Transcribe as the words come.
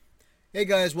Hey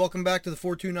guys, welcome back to the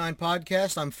 429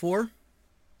 podcast. I'm 4.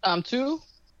 I'm 2.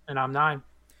 And I'm 9.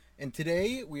 And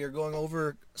today we are going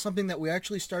over something that we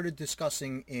actually started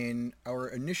discussing in our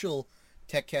initial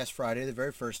TechCast Friday, the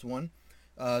very first one.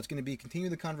 It's going to be continue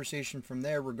the conversation from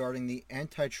there regarding the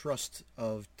antitrust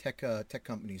of tech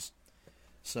companies.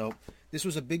 So this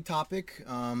was a big topic.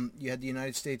 You had the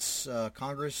United States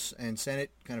Congress and Senate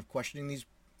kind of questioning these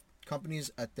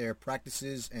companies at their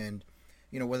practices and,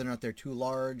 whether or not they're too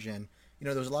large. And,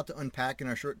 there was a lot to unpack in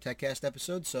our short TechCast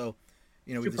episode. So,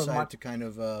 we decided to kind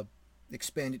of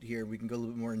expand it here. We can go a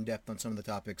little bit more in depth on some of the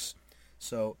topics.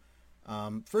 So,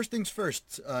 first things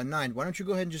first, 9, why don't you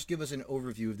go ahead and just give us an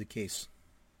overview of the case?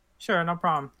 Sure, no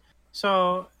problem.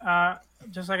 So,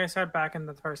 just like I said back in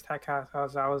the first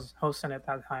TechCast, I was hosting at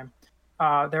that time,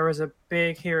 there was a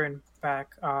big hearing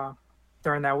back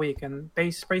during that week. And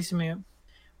basically,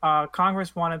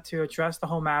 Congress wanted to address the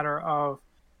whole matter of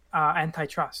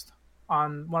antitrust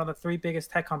on one of the 3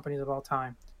 biggest tech companies of all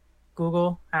time: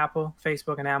 Google, Apple,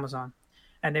 Facebook, and Amazon.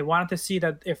 And they wanted to see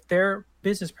that if their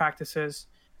business practices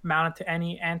amounted to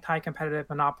any anti-competitive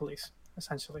monopolies,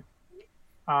 essentially.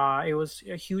 It was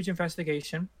a huge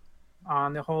investigation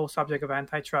on the whole subject of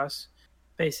antitrust.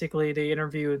 Basically, they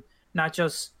interviewed not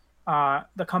just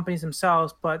the companies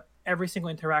themselves, but every single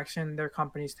interaction their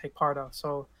companies take part of.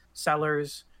 So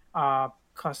sellers,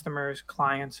 customers,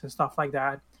 clients, and stuff like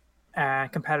that,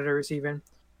 and competitors even.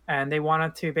 And they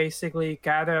wanted to basically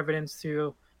gather evidence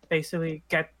to basically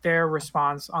get their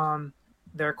response on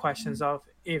their questions of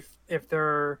if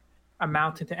they're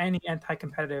amounting to any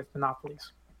anti-competitive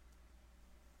monopolies.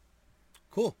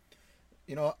 Cool.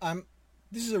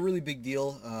 This is a really big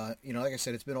deal. Like I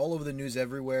said, it's been all over the news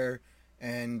everywhere.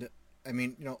 And,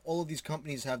 all of these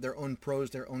companies have their own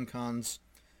pros, their own cons.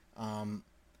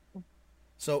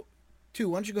 So, 2,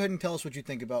 why don't you go ahead and tell us what you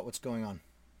think about what's going on?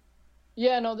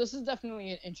 Yeah, no, this is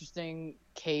definitely an interesting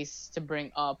case to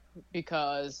bring up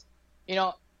because,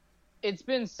 it's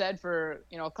been said for,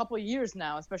 a couple of years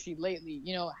now, especially lately,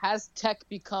 has tech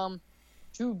become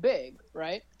too big,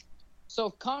 right? So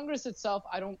Congress itself,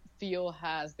 I don't feel,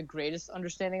 has the greatest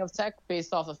understanding of tech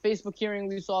based off the Facebook hearing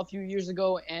we saw a few years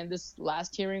ago and this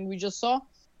last hearing we just saw,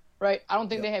 right? I don't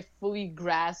think they have fully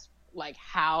grasped,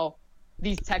 how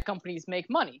these tech companies make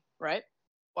money, right?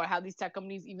 Or how these tech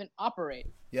companies even operate.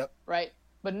 Yep. Right?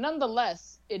 But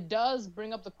nonetheless, it does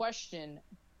bring up the question,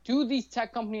 do these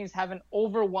tech companies have an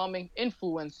overwhelming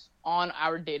influence on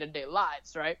our day-to-day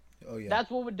lives, right? Oh, yeah. That's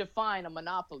what would define a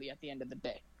monopoly at the end of the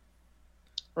day.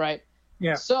 Right?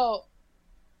 Yeah. So,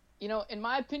 in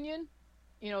my opinion,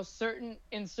 in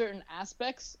certain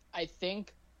aspects, I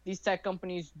think these tech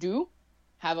companies do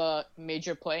have a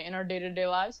major play in our day-to-day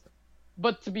lives.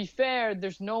 But to be fair,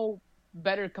 there's no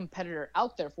better competitor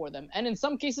out there for them. And in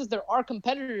some cases, there are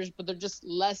competitors, but they're just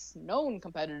less known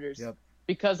competitors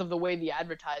because of the way the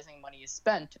advertising money is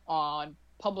spent on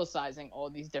publicizing all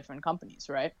these different companies,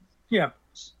 right? Yeah.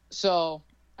 So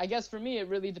I guess for me, it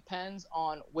really depends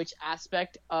on which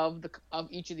aspect of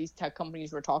each of these tech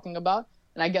companies we're talking about.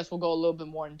 And I guess we'll go a little bit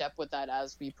more in depth with that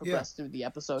as we progress through the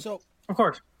episode. So, of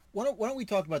course. Why don't we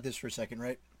talk about this for a second,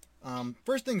 right?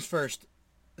 First things first,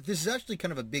 this is actually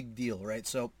kind of a big deal, right?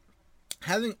 So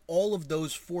having all of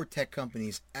those 4 tech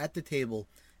companies at the table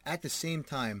at the same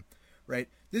time, right?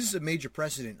 This is a major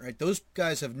precedent, right? Those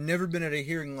guys have never been at a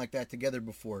hearing like that together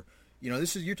before.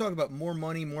 You're talking about more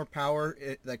money, more power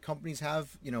that companies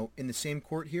have, in the same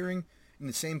court hearing, in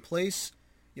the same place,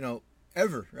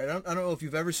 ever, right? I don't know if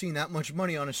you've ever seen that much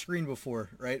money on a screen before,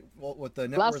 right? With the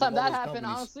net worth of all those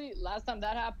companies. Last time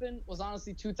that happened was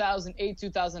honestly 2008,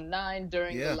 2009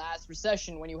 during the last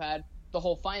recession when you had the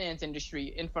whole finance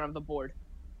industry in front of the board.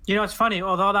 It's funny.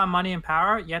 Although that money and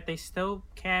power, yet they still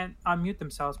can't unmute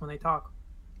themselves when they talk.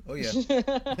 Oh,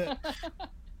 yeah.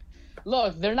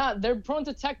 Look, they're prone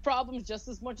to tech problems just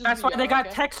as much as That's why they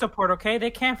got tech support, okay?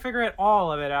 They can't figure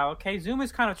all of it out, okay? Zoom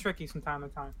is kind of tricky from time to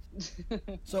time.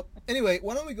 So, anyway,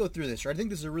 why don't we go through this, right? I think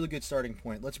this is a really good starting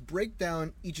point. Let's break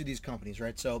down each of these companies,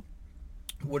 right? So,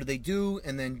 what do they do?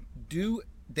 And then do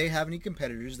they have any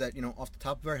competitors that, off the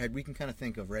top of our head, we can kind of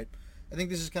think of, right? I think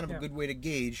this is kind of a good way to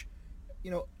gauge,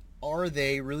 are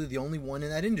they really the only one in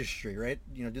that industry, right?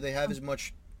 Do they have as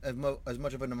much of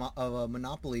a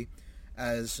monopoly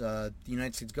as the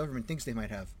United States government thinks they might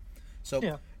have? So,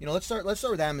 let's start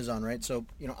with Amazon, right? So,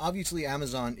 obviously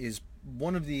Amazon is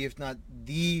one of the, if not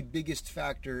the biggest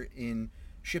factor in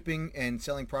shipping and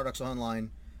selling products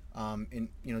online in,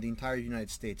 the entire United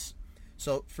States.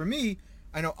 So for me,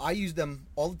 I know I use them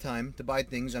all the time to buy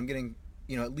things. I'm getting,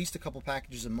 at least a couple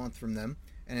packages a month from them.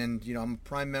 And, I'm a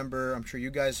Prime member. I'm sure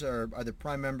you guys are either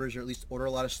Prime members or at least order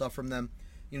a lot of stuff from them.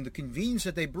 The convenience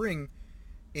that they bring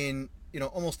in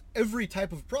almost every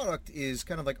type of product is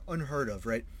kind of like unheard of,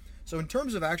 right? So in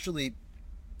terms of actually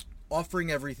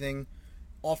offering everything,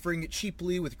 offering it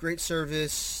cheaply with great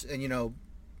service, and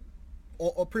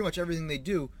all pretty much everything they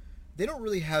do, they don't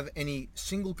really have any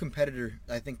single competitor,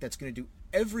 I think, that's going to do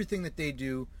everything that they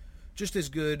do just as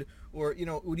good, or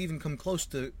would even come close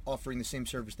to offering the same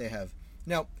service they have.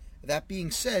 Now, that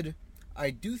being said, I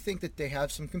do think that they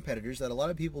have some competitors that a lot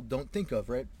of people don't think of,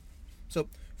 right? So,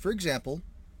 for example,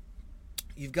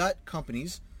 you've got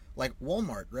companies like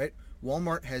Walmart, right?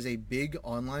 Walmart has a big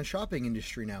online shopping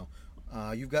industry now.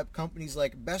 You've got companies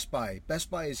like Best Buy. Best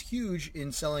Buy is huge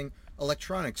in selling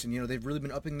electronics, and they've really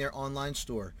been upping their online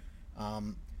store.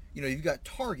 You've got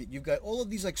Target. You've got all of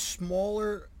these like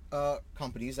smaller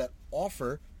companies that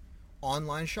offer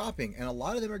online shopping, and a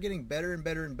lot of them are getting better and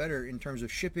better and better in terms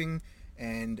of shipping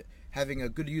and having a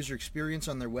good user experience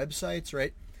on their websites,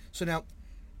 right? So now,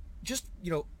 just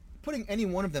putting any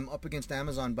one of them up against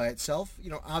Amazon by itself,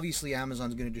 obviously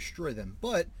Amazon's going to destroy them,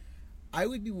 but I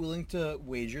would be willing to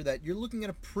wager that you're looking at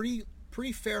a pretty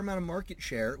fair amount of market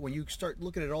share when you start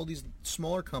looking at all these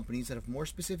smaller companies that have more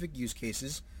specific use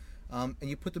cases, and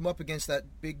you put them up against that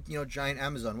big, giant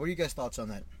Amazon. What are you guys' thoughts on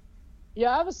that?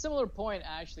 Yeah, I have a similar point,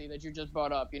 actually, that you just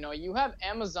brought up. You have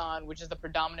Amazon, which is the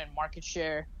predominant market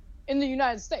share in the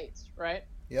United States, right?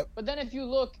 Yep. But then if you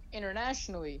look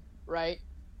internationally, right,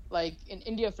 like in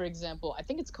India, for example, I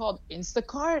think it's called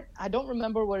Instacart. I don't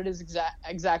remember what it is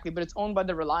exactly, but it's owned by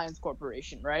the Reliance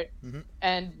Corporation, right? Mm-hmm.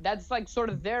 And that's like sort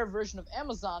of their version of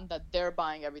Amazon that they're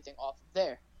buying everything off of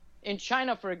there. In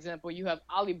China, for example, you have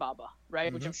Alibaba, right,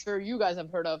 Mm-hmm. which I'm sure you guys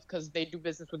have heard of because they do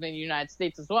business within the United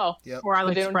States as well. Yep. Or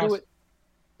But they don't do AliExpress. it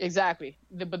exactly,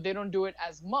 but they don't do it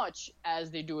as much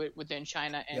as they do it within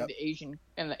China and Yep. the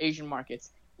Asian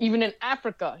markets. Even in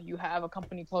Africa, you have a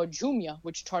company called Jumia,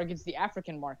 which targets the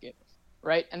African market,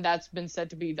 right? And that's been said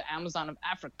to be the Amazon of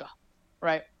Africa,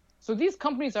 right? So these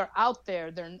companies are out there.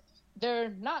 They're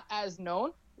not as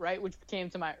known, right? Which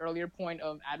came to my earlier point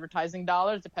of advertising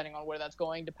dollars, depending on where that's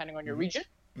going, depending on your region,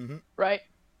 Mm-hmm. right?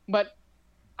 But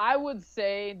I would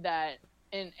say that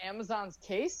in Amazon's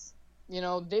case,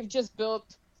 they've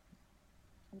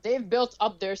built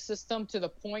up their system to the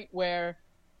point where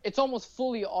it's almost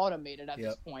fully automated at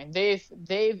this point.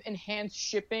 They've enhanced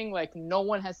shipping like no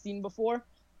one has seen before.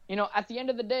 At the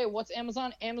end of the day, what's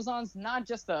Amazon? Amazon's not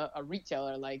just a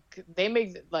retailer. Like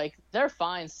they're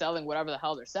fine selling whatever the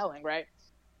hell they're selling, right?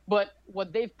 But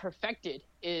what they've perfected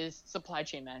is supply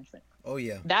chain management. Oh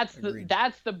yeah. That's Agreed.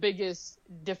 the biggest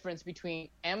difference between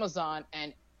Amazon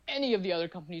and any of the other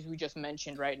companies we just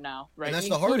mentioned right now, right? And that's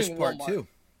the hardest Including part Walmart. too.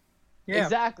 Yeah.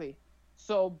 Exactly.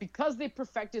 So because they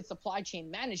perfected supply chain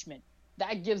management,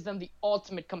 that gives them the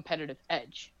ultimate competitive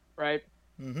edge, right?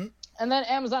 Mm-hmm. And then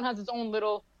Amazon has its own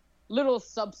little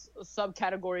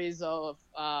subcategories of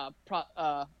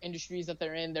industries that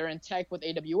they're in. They're in tech with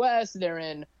AWS. They're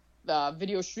in the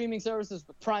video streaming services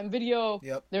with Prime Video.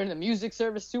 Yep. They're in the music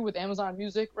service too with Amazon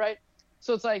Music, right?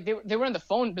 So it's like they were in the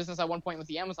phone business at one point with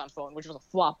the Amazon phone, which was a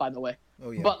flop, by the way.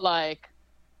 Oh yeah. But like,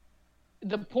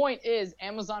 the point is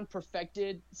Amazon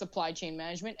perfected supply chain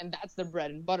management, and that's their bread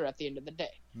and butter at the end of the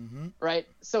day, Mm-hmm. right?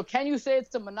 So can you say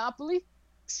it's a monopoly?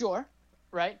 Sure,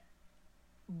 right?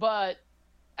 But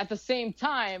at the same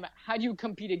time, how do you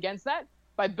compete against that?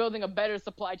 By building a better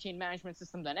supply chain management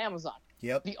system than Amazon.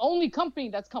 Yep. The only company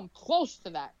that's come close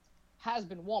to that has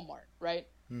been Walmart, right?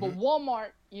 But Walmart,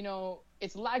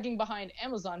 it's lagging behind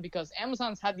Amazon because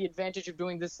Amazon's had the advantage of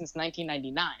doing this since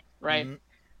 1999, right? Mm-hmm.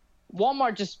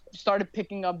 Walmart just started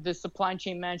picking up this supply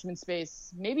chain management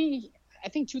space, maybe I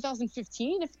think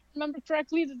 2015, if I remember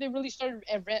correctly, that they really started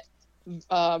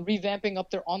revamping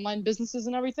up their online businesses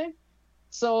and everything.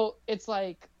 So it's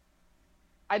like,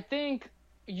 I think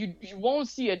you won't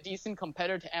see a decent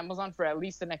competitor to Amazon for at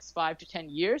least the next 5 to 10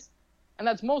 years. And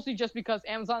that's mostly just because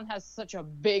Amazon has such a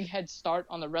big head start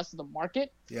on the rest of the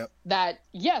market. Yep. That,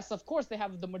 yes, of course, they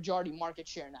have the majority market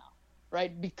share now,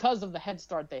 right? Because of the head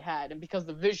start they had and because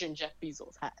the vision Jeff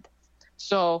Bezos had.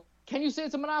 So can you say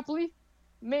it's a monopoly?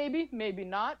 Maybe, maybe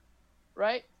not,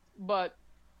 right? But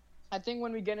I think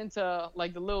when we get into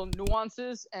like the little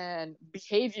nuances and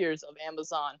behaviors of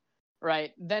Amazon,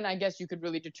 right, then I guess you could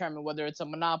really determine whether it's a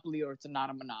monopoly or it's not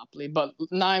a monopoly. But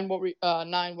Nine, what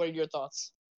are your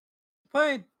thoughts?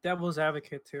 Play devil's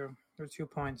advocate too. There are 2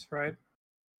 points, right?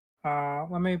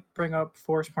 Let me bring up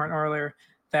Forrest's point earlier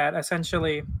that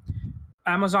essentially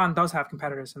Amazon does have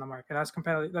competitors in the market. That's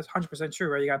competitive. That's 100%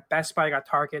 true, right? You got Best Buy, you got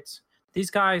Targets.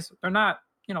 These guys, they're not,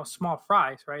 small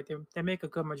fries, right? They make a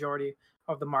good majority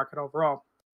of the market overall.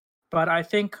 But I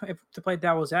think to play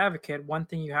devil's advocate, one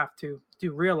thing you have to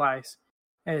realize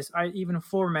is, I even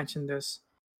before mentioned this,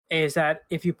 is that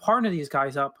if you partner these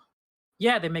guys up,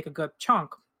 yeah, they make a good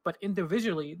chunk, but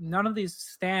individually, none of these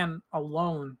stand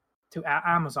alone to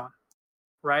Amazon,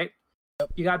 right?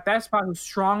 You got Best Buy, who's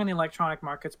strong in the electronic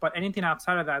markets, but anything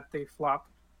outside of that, they flop.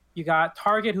 You got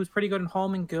Target, who's pretty good in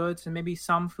home and goods and maybe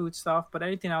some food stuff, but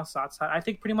anything else outside, I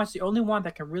think pretty much the only one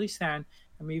that can really stand,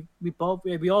 and we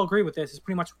all agree with this, is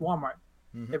pretty much Walmart.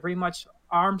 They're pretty much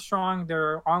Armstrong,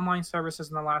 their online services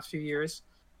in the last few years,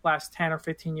 last 10 or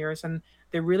 15 years, and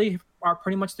they really are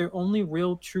pretty much their only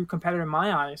real true competitor in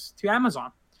my eyes to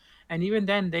Amazon. And even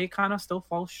then, they kind of still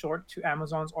fall short to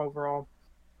Amazon's overall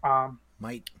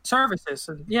services.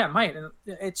 And yeah, might. And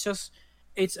it's just,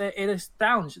 it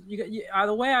astounds.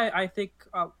 The way I think,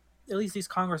 at least these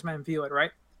congressmen view it,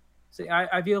 right? See,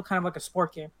 I view it kind of like a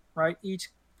sport game, right? Each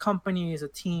company is a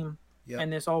team in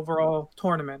this overall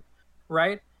tournament,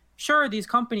 right? Sure, these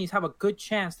companies have a good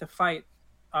chance to fight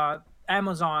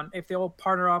Amazon if they all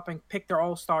partner up and pick their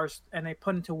all-stars and they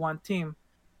put into one team.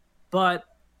 But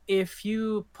if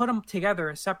you put them together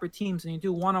in separate teams and you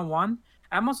do one-on-one,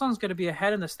 Amazon's going to be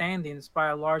ahead in the standings by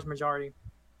a large majority,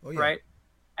 right?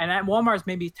 And at Walmart's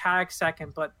maybe tag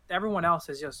second, but everyone else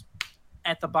is just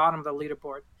at the bottom of the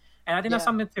leaderboard. And I think that's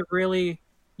something to really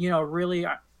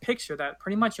picture, that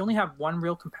pretty much you only have one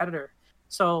real competitor.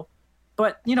 So,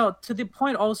 but, to the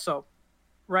point also,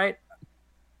 right,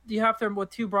 you have to,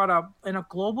 what you brought up, in a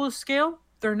global scale,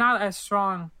 they're not as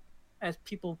strong as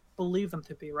people believe them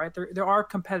to be, right? There are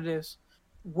competitors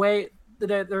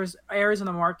there's areas in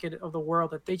the market of the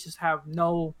world that they just have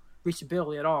no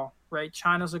reachability at all, right?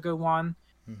 China's a good one.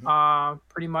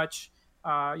 Pretty much,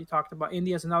 you talked about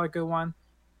India's another good one.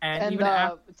 And even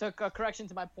it's a correction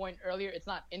to my point earlier. It's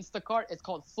not Instacart. It's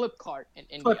called Flipkart in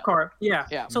India. Flipkart,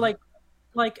 yeah. So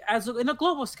like as in a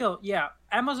global scale,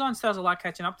 Amazon still has a lot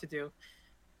catching up to do.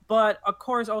 But of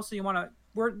course, also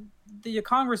the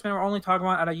congressmen were only talking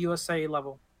about at a USA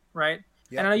level, right?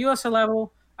 And at a USA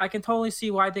level, I can totally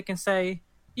see why they can say,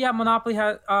 monopoly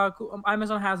has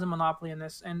Amazon has a monopoly in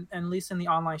this, and at least in the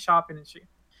online shop industry.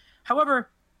 However,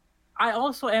 I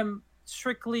also am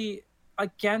strictly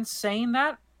against saying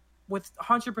that with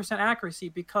 100% accuracy,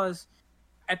 because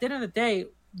at the end of the day,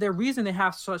 the reason they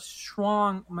have such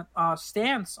strong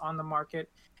stance on the market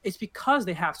is because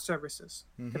they have services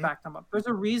to back them up. There's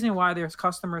a reason why there's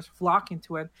customers flocking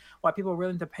to it, why people are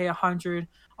willing to pay $100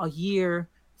 a year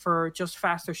for just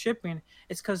faster shipping.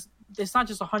 It's because it's not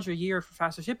just $100 a year for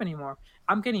faster shipping anymore.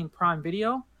 I'm getting Prime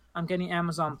Video, I'm getting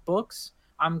Amazon Books,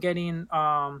 I'm getting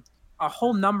a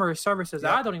whole number of services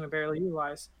that I don't even barely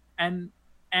utilize, and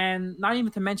not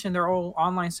even to mention their old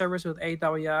online service with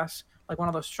AWS, like one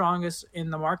of the strongest in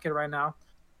the market right now.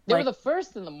 They were the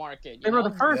first in the market. They were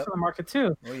the first in the market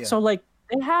too. So like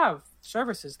they have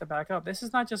services to back up. This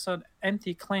is not just an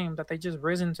empty claim that they just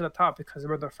risen to the top because they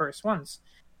were the first ones.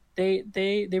 They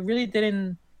really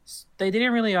didn't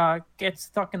get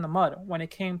stuck in the mud when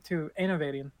it came to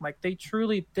innovating. Like they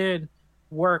truly did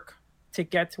work to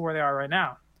get to where they are right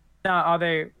now. Now, are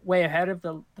they way ahead of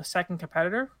the second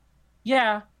competitor?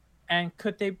 Yeah. And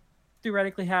could they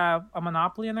theoretically have a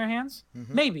monopoly in their hands?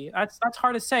 Maybe. That's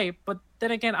hard to say. But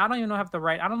then again, I don't even know what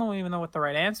the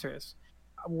right answer is.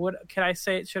 Should I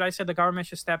say the government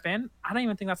should step in? I don't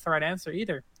even think that's the right answer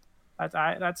either.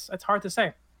 That's hard to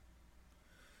say.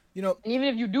 And even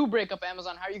if you do break up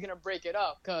Amazon, how are you going to break it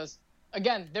up? Because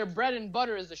again, their bread and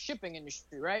butter is the shipping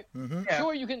industry, right?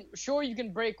 Sure, you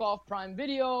can break off Prime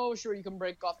Video. Sure, you can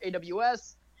break off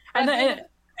AWS. And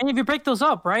if you break those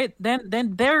up, right,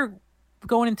 then they're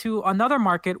going into another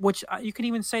market, which you can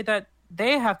even say that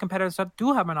they have competitors that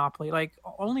do have monopoly. Like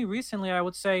only recently, I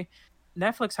would say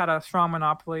Netflix had a strong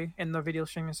monopoly in the video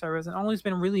streaming service, and only's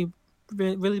been really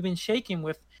been shaking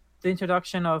with the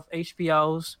introduction of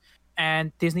HBO's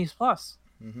and Disney's Plus.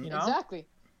 Exactly.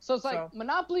 So it's like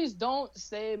monopolies don't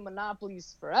stay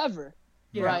monopolies forever,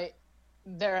 right?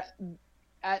 They're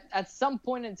at some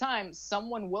point in time,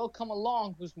 someone will come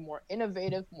along who's more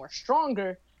innovative, more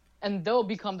stronger, and they'll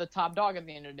become the top dog at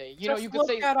the end of the day. You could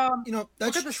say, that's look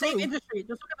at the true. same industry. Just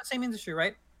look at the same industry,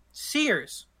 right?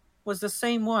 Sears was the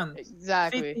same one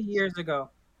 50 years ago,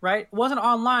 right? It wasn't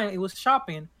online, it was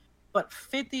shopping. But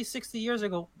 50, 60 years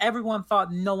ago, everyone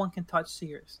thought no one can touch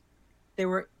Sears. They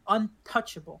were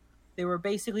untouchable. They were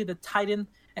basically the titan,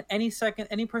 and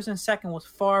any person's second was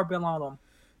far below them.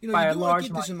 You do want to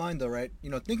keep this in mind, though, right?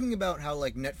 Thinking about how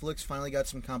like Netflix finally got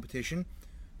some competition.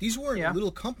 These weren't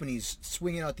little companies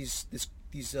swinging out these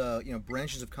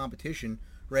branches of competition,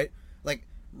 right? Like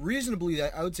reasonably,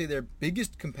 I would say their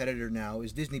biggest competitor now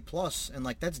is Disney Plus, and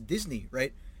like that's Disney,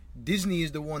 right? Disney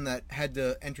is the one that had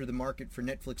to enter the market for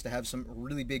Netflix to have some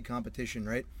really big competition,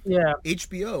 right? Yeah.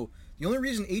 HBO. The only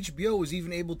reason HBO was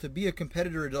even able to be a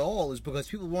competitor at all is because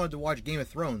people wanted to watch Game of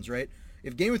Thrones, right?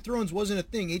 If Game of Thrones wasn't a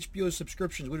thing, HBO's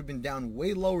subscriptions would have been down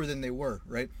way lower than they were,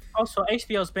 right? Also,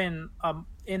 HBO's been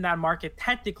in that market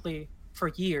technically for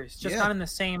years, just not in the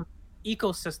same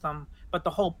ecosystem, but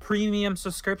the whole premium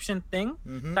subscription thing,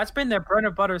 that's been their bread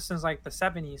and butter since like the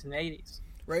 70s and 80s.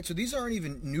 Right, so these aren't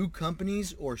even new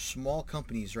companies or small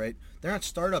companies, right? They're not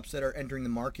startups that are entering the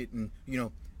market and,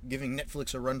 giving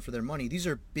Netflix a run for their money. These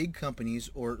are big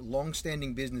companies or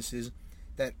long-standing businesses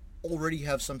that already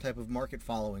have some type of market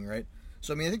following, right?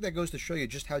 So, I mean, I think that goes to show you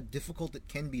just how difficult it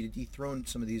can be to dethrone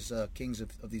some of these kings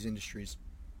of these industries.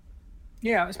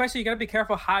 Yeah, especially you got to be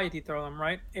careful how you dethrone them,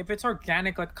 right? If it's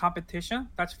organic, like competition,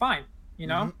 that's fine,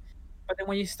 But then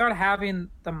when you start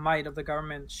having the might of the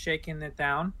government shaking it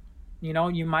down,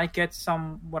 you might get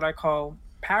some what I call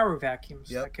power vacuums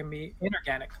that can be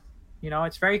inorganic.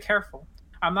 It's very careful.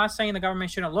 I'm not saying the government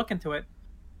shouldn't look into it,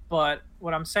 but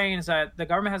what I'm saying is that the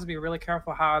government has to be really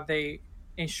careful how they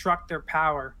instruct their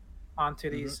power onto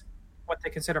these what they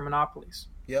consider monopolies.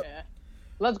 Yep. Yeah.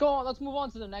 Let's go on. Let's move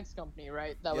on to the next company,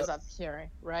 right? That was at the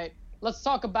hearing, right? Let's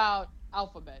talk about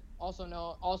Alphabet,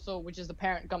 which is the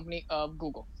parent company of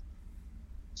Google.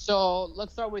 So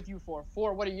let's start with you,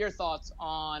 Four. What are your thoughts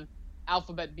on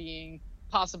Alphabet being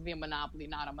possibly a monopoly,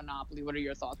 not a monopoly? What are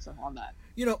your thoughts on that?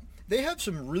 They have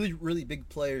some really, really big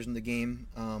players in the game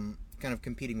kind of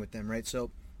competing with them, right?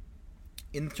 So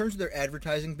in terms of their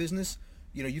advertising business,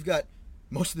 you've got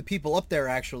most of the people up there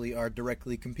actually are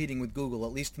directly competing with Google,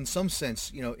 at least in some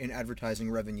sense, in advertising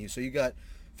revenue. So you got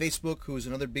Facebook, who is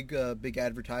another big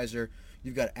advertiser.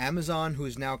 You've got Amazon, who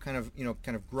is now kind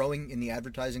of growing in the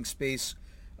advertising space.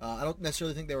 I don't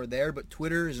necessarily think they were there, but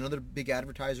Twitter is another big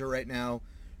advertiser right now,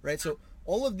 right? So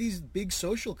all of these big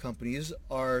social companies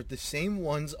are the same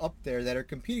ones up there that are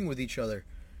competing with each other,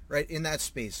 right, in that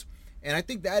space. And I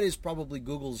think that is probably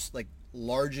Google's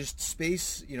largest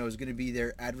space, is going to be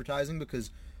their advertising, because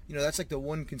that's the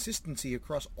one consistency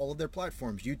across all of their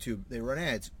platforms. YouTube, they run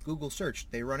ads. Google search,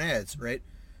 they run ads, right?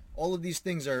 All of these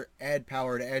things are ad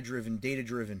powered, ad driven, data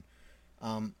driven.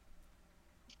 And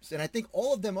I think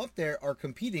all of them up there are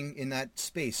competing in that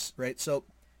space, right? So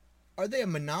are they a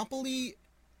monopoly?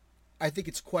 I think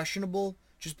it's questionable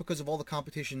just because of all the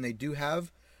competition they do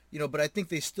have. But I think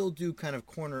they still do kind of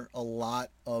corner a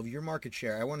lot of your market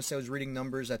share. I want to say I was reading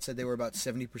numbers that said they were about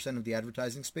 70% of the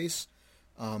advertising space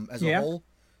as a whole.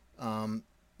 And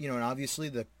obviously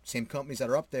the same companies that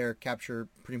are up there capture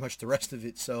pretty much the rest of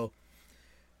it. So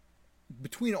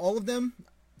between all of them,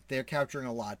 they're capturing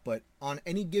a lot. But on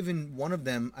any given one of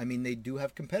them, I mean, they do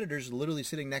have competitors literally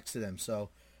sitting next to them. So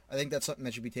I think that's something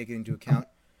that should be taken into account.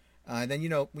 And then,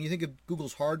 when you think of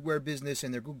Google's hardware business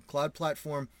and their Google Cloud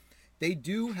platform, they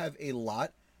do have a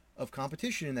lot of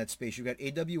competition in that space. You've got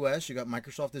AWS, you've got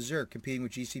Microsoft Azure competing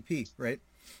with GCP, right?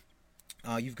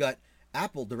 You've got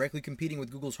Apple directly competing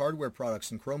with Google's hardware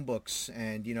products and Chromebooks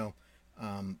and,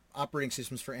 operating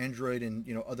systems for Android and,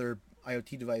 other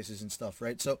IoT devices and stuff,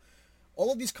 right? So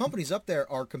all of these companies up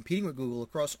there are competing with Google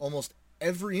across almost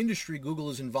every industry Google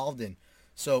is involved in.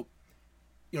 So,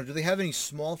 do they have any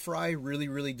small fry really,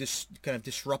 really kind of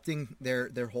disrupting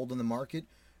their hold on the market?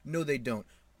 No, they don't.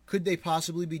 Could they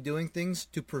possibly be doing things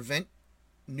to prevent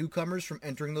newcomers from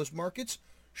entering those markets?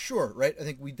 Sure, right? I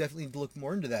think we definitely need to look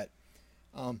more into that.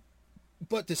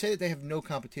 But to say that they have no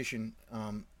competition,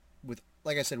 with,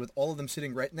 like I said, with all of them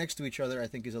sitting right next to each other, I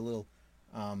think is a little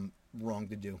wrong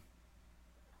to do.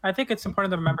 I think it's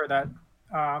important to remember that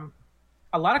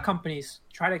a lot of companies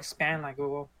try to expand like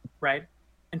Google, right?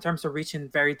 In terms of reaching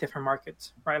very different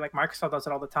markets, right? Like Microsoft does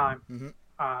it all the time.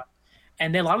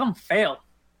 And a lot of them fail,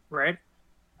 right?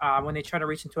 When they try to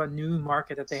reach into a new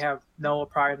market that they have no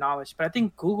prior knowledge. But I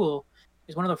think Google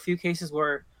is one of the few cases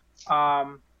where,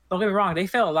 don't get me wrong, they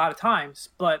fail a lot of times,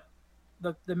 but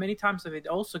the many times that they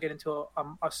also get into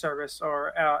a service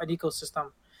or an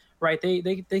ecosystem, right,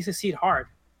 they succeed hard,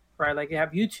 right? Like you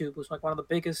have YouTube, who's like one of the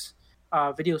biggest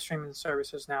video streaming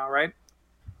services now, right?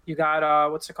 You got,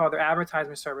 their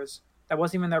advertisement service. That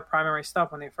wasn't even their primary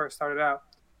stuff when they first started out.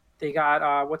 They got,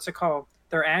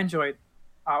 their Android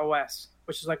OS,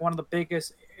 which is like one of the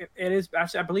biggest. It is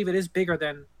actually, I believe it is bigger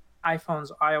than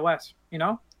iPhone's iOS,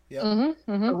 Yeah.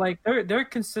 So like they're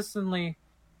consistently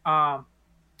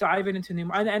diving into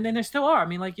new, and then there still are. I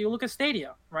mean, like you look at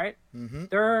Stadia, right?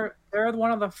 They're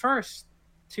one of the first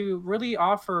to really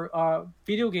offer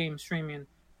video game streaming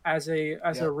as a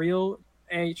real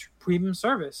age premium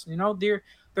service. They're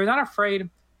not afraid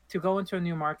to go into a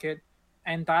new market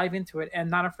and dive into it, and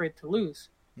not afraid to lose.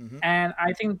 And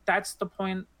I think that's the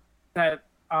point that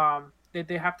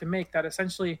they have to make. That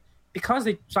essentially because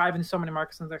they dive in so many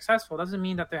markets and they're successful, doesn't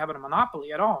mean that they're having a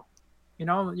monopoly at all. You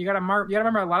know, you gotta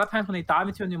remember a lot of times when they dive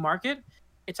into a new market,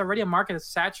 it's already a market that's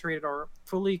saturated or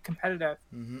fully competitive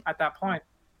at that point,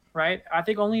 right? I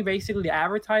think only basically the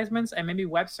advertisements and maybe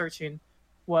web searching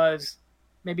was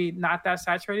maybe not that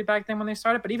saturated back then when they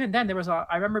started. But even then,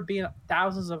 I remember being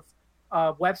thousands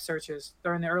of web searches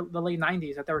during the late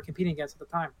 90s that they were competing against at the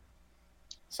time.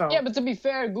 So yeah, but to be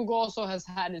fair, Google also has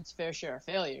had its fair share of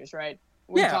failures, right?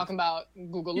 We're talking about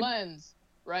Google Lens,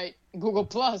 right? Google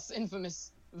Plus,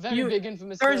 infamous, big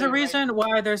infamous. There's failure, a reason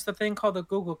why there's the thing called the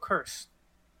Google curse.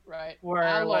 Right. Where,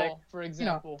 Allo, for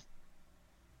example.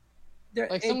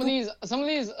 Some of these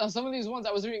ones,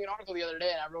 I was reading an article the other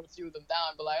day and I wrote a few of them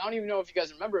down, but like I don't even know if you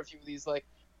guys remember a few of these, like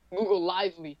Google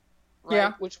Lively, right?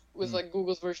 Yeah. Which was like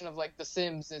Google's version of like The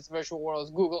Sims, its virtual worlds.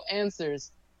 Google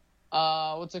Answers.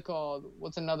 What's it called?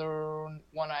 What's another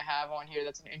one I have on here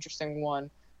that's an interesting one?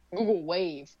 Google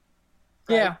Wave.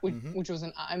 Right? Yeah. Which was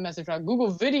an iMessage product.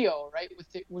 Google Video, right?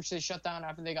 Which they shut down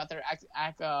after they got their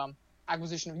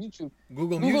acquisition of YouTube.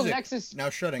 Google Music Nexus now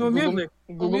shutting. Google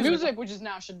Music, which is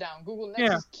now shut down. Google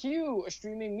Nexus Q, a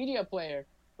streaming media player,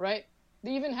 right?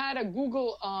 They even had a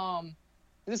Google.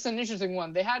 This is an interesting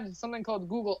one. They had something called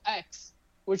Google X,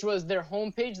 which was their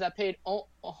homepage that paid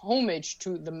homage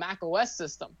to the Mac OS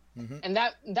system, and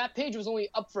that page was only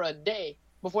up for a day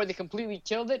before they completely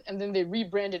killed it, and then they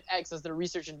rebranded X as their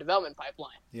research and development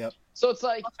pipeline. Yep. So it's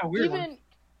like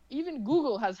even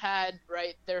Google has had,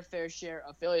 right, their fair share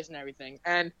of failures and everything.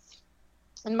 And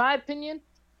in my opinion,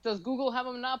 does Google have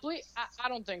a monopoly? I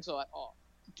don't think so at all.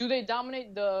 Do they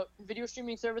dominate the video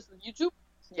streaming service of YouTube?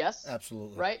 Yes.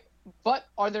 Absolutely. Right? But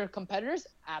are there competitors?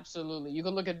 Absolutely. You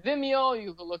can look at Vimeo.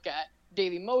 You can look at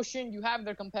Dailymotion. You have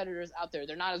their competitors out there.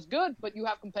 They're not as good, but you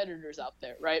have competitors out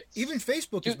there, right? Even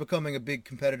Facebook is becoming a big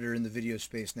competitor in the video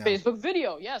space now. Facebook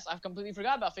Video. Yes, I've completely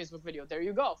forgot about Facebook Video. There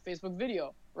you go. Facebook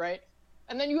Video, right?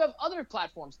 And then you have other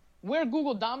platforms where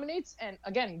Google dominates. And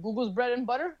again, Google's bread and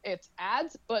butter, it's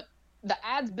ads. But the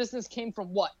ads business came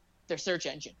from what? Their search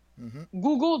engine.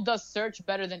 Google does search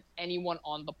better than anyone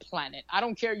on the planet. I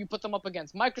don't care. You put them up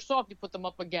against Microsoft. You put them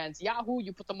up against Yahoo.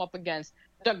 You put them up against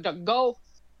DuckDuckGo.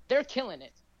 They're killing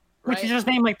it. Right? Which you just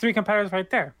named like 3 competitors right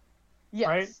there. Yes.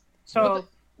 Right? So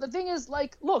the thing is,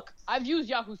 like, look, I've used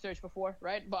Yahoo Search before,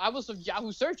 right? But I was a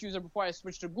Yahoo Search user before I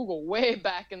switched to Google way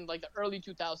back in like the early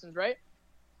 2000s, right?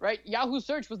 Right? Yahoo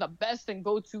Search was the best and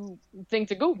go-to thing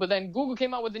to go. But then Google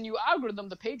came out with a new algorithm,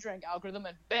 the PageRank algorithm,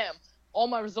 and bam, all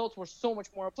my results were so much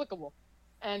more applicable.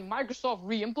 And Microsoft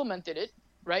re-implemented it,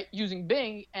 right, using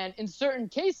Bing. And in certain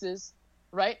cases,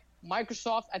 right,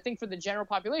 Microsoft, I think for the general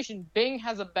population, Bing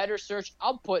has a better search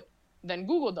output than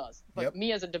Google does. But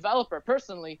me as a developer,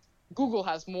 personally, Google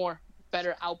has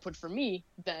better output for me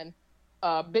than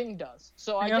Bing does.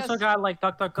 So I guess, also got like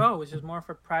DuckDuckGo, which is more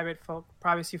for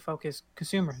privacy-focused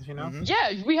consumers, you know?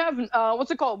 Yeah, we have,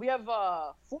 what's it called? We have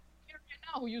Ford here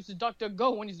right now who uses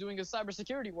DuckDuckGo when he's doing his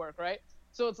cybersecurity work, right?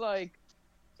 So it's like,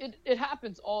 it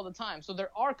happens all the time. So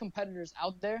there are competitors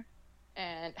out there.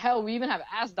 And hell, we even have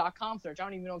Ask.com search. I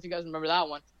don't even know if you guys remember that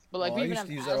one. But like, we even have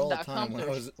Ask.com search. I used to use that all the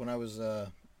time when I was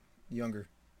younger.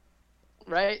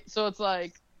 Right? So it's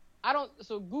like,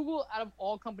 so Google, out of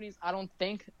all companies, I don't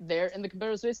think they're in the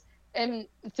competitive space. And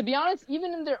to be honest,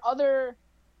 even in their other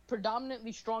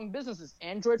predominantly strong businesses,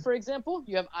 Android, for example,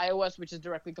 you have iOS, which is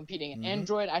directly competing. And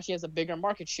Android actually has a bigger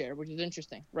market share, which is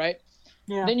interesting, right?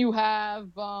 Yeah. Then you have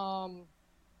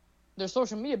their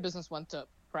social media business went to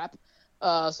crap.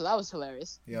 So that was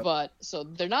hilarious. Yep. But so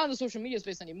they're not in the social media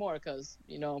space anymore because,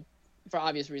 you know, for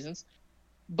obvious reasons.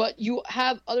 But you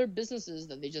have other businesses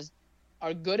that they just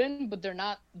are good in, but they're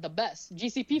not the best.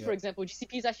 GCP, for example,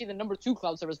 GCP is actually the number 2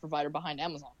 cloud service provider behind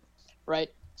Amazon, right?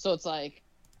 So it's like,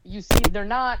 you see, they're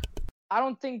not, I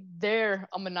don't think they're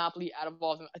a monopoly out of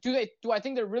all of them. Do I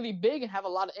think they're really big and have a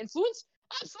lot of influence?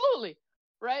 Absolutely,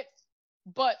 right?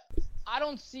 But I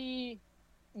don't see,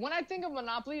 when I think of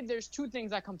monopoly, there's 2 things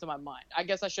that come to my mind. I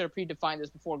guess I should have predefined this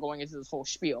before going into this whole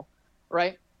spiel,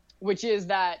 right? Which is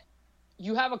that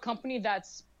you have a company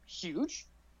that's huge,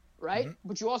 right?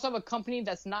 But you also have a company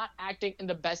that's not acting in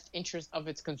the best interest of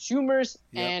its consumers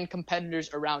and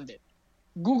competitors around it.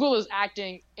 Google is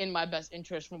acting in my best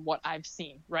interest from what I've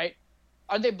seen, right?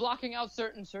 Are they blocking out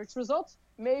certain search results?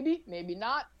 Maybe, maybe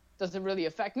not. Does it really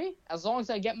affect me? As long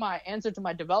as I get my answer to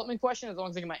my development question, as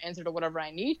long as I get my answer to whatever I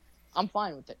need, I'm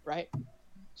fine with it, right?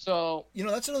 So, you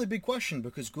know, that's another big question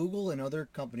because Google and other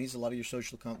companies, a lot of your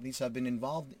social companies, have been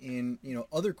involved in, you know,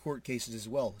 other court cases as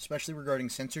well, especially regarding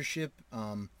censorship.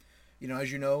 You know,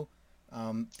 as you know,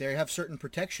 they have certain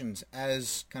protections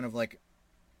as kind of like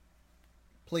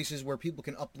places where people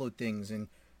can upload things and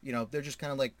they're just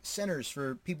kind of like centers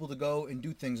for people to go and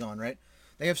do things on, right?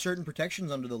 They have certain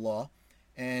protections under the law,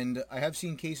 and I have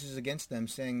seen cases against them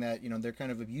saying that, they're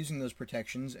kind of abusing those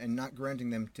protections and not granting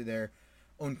them to their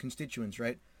own constituents,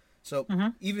 right? So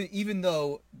even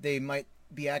though they might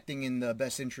be acting in the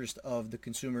best interest of the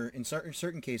consumer in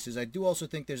certain cases, I do also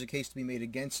think there's a case to be made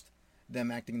against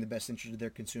them acting in the best interest of their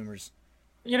consumers.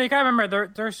 You gotta remember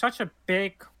they're such a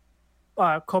big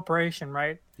corporation,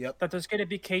 right? Yep. That there's gonna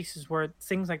be cases where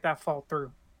things like that fall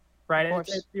through, right?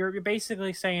 You're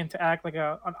basically saying to act like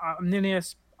an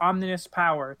omniscience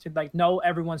power to like know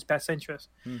everyone's best interest,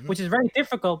 which is very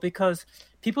difficult because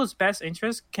people's best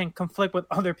interests can conflict with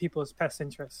other people's best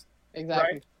interests.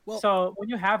 Exactly. Right? Well, so when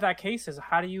you have that cases,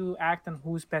 how do you act on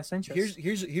whose best interest?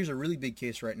 Here's a really big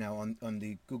case right now on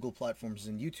the Google platforms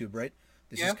and YouTube, right?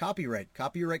 This is copyright.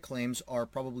 Copyright claims are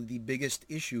probably the biggest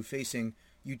issue facing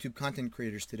YouTube content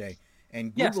creators today.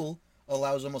 And Google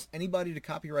allows almost anybody to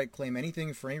copyright claim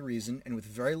anything for any reason, and with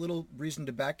very little reason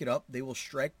to back it up, they will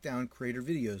strike down creator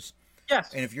videos.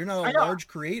 Yes. And if you're not a large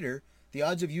creator, the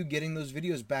odds of you getting those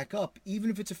videos back up, even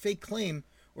if it's a fake claim,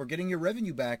 or getting your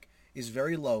revenue back, is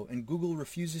very low. And Google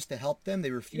refuses to help them.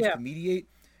 They refuse to mediate.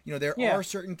 There are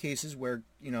certain cases where,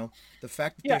 the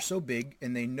fact that they're so big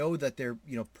and they know that they're,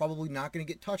 probably not going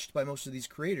to get touched by most of these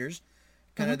creators,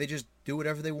 kind of they just do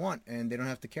whatever they want and they don't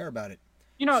have to care about it.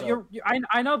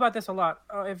 I know about this a lot.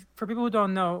 For people who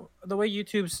don't know, the way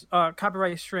YouTube's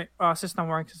copyright system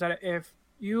works is that if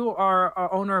you are an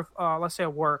owner of, let's say, a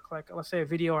work, like let's say a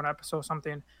video or an episode or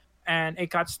something, and it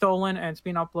got stolen and it's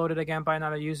being uploaded again by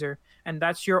another user, and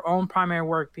that's your own primary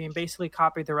work being basically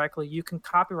copied directly, you can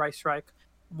copyright strike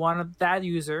one of that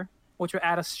user, which will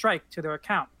add a strike to their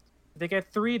account. If they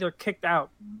get 3, they're kicked out.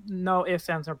 No ifs,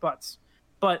 ands, or buts.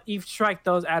 But each strike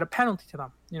does add a penalty to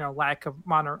them, lack of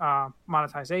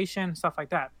monetization, stuff like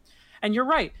that. And you're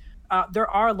right. There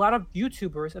are a lot of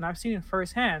YouTubers, and I've seen it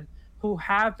firsthand, who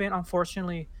have been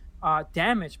unfortunately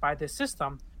damaged by this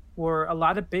system, where a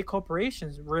lot of big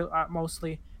corporations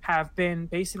mostly have been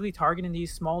basically targeting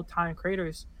these small-time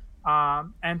creators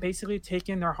and basically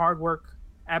taking their hard work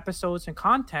episodes and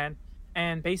content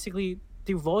and basically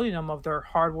devoting them of their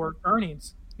hard work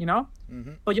earnings.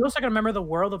 But you also got to remember the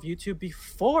world of YouTube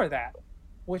before that,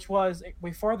 which was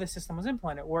before the system was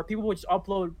implemented, where people would just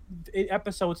upload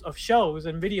episodes of shows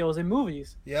and videos and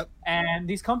movies. Yep. And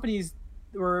these companies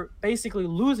were basically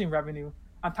losing revenue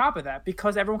on top of that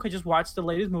because everyone could just watch the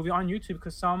latest movie on YouTube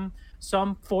because some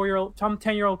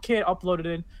 10-year-old kid uploaded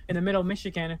it in the middle of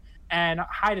Michigan and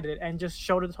hided it and just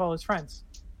showed it to all his friends.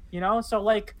 So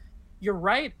like you're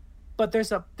right. But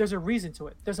there's a reason to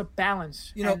it. There's a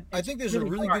balance. I think there's a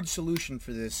really good solution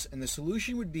for this, and the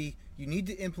solution would be you need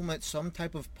to implement some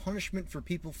type of punishment for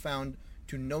people found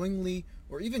to knowingly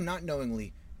or even not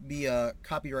knowingly be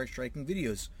copyright striking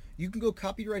videos. You can go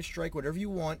copyright strike whatever you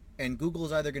want, and Google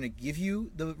is either going to give you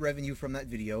the revenue from that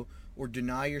video or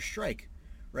deny your strike.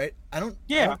 Right? I don't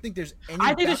think there's any.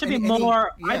 I think there should be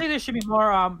more. I think there should be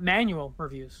more manual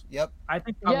reviews. Yep. I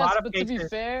think a lot of cases.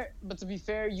 To be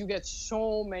fair, you get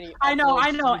so many. I know.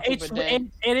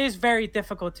 It is very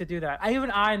difficult to do that.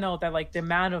 I know that like the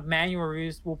amount of manual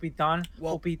reviews will be done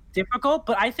will be difficult.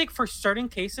 But I think for certain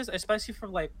cases, especially for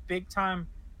like big time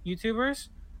YouTubers,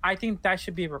 I think that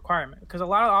should be a requirement because a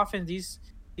lot of often these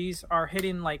are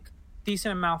hitting like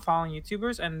decent amount following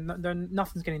YouTubers and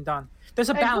nothing's getting done. There's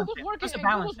a balance.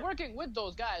 Google's working with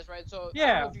those guys, right? So I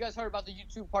don't know if you guys heard about the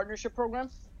YouTube partnership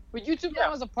program. But YouTube now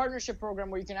has a partnership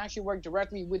program where you can actually work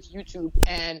directly with YouTube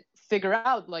and figure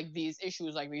out like these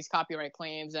issues, like these copyright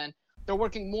claims, and they're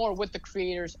working more with the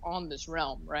creators on this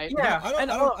realm, right? Yeah, I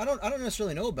don't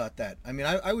necessarily know about that. I mean,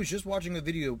 I was just watching a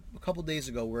video a couple days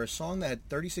ago where a song that had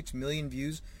 36 million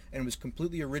views and was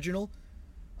completely original,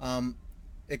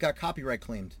 it got copyright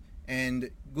claimed. And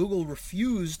Google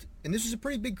refused, and this is a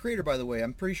pretty big creator, by the way.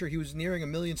 I'm pretty sure he was nearing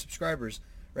 1 million subscribers,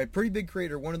 right? Pretty big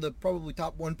creator, one of the probably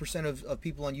top 1% of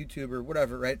people on YouTube or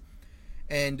whatever, right?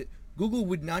 And Google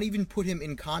would not even put him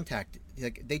in contact.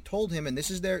 Like they told him, and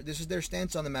this is their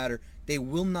stance on the matter, they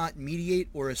will not mediate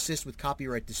or assist with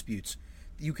copyright disputes.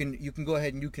 You can go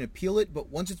ahead and you can appeal it, but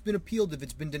once it's been appealed, if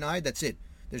it's been denied, that's it.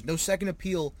 There's no second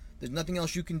appeal. There's nothing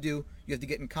else you can do. You have to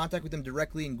get in contact with them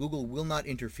directly, and Google will not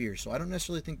interfere. So I don't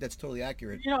necessarily think that's totally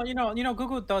accurate.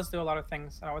 Google does do a lot of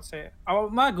things. I would say,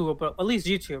 not Google, but at least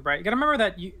YouTube, right? You got to remember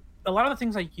that a lot of the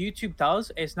things like YouTube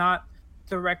does is not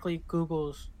directly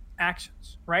Google's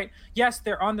actions, right? Yes,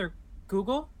 they're under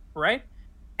Google, right?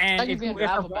 And if you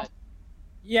Alphabet,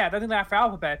 for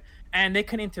Alphabet, and they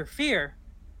can interfere,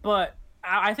 but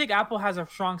I think Apple has a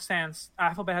strong stance.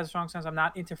 Alphabet has a strong stance of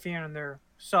not interfering in their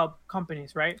sub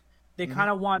companies, right? They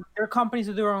kind of want their companies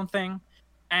to do their own thing,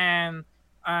 and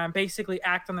basically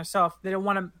act on themselves. They don't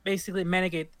want to basically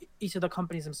mitigate each of the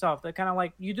companies themselves. They're kind of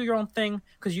like, you do your own thing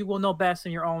because you will know best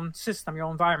in your own system, your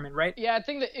own environment, right? Yeah, I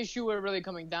think the issue we're really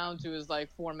coming down to is like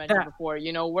Four mentioned before.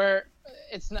 We're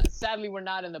sadly we're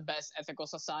not in the best ethical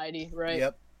society, right?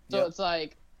 Yep. So it's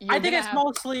like I think it's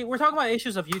mostly we're talking about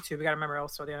issues of YouTube. You got to remember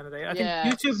also at the end of the day. I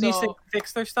think YouTube needs to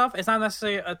fix their stuff. It's not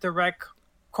necessarily a direct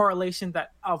correlation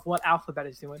of what Alphabet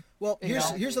is doing. Well,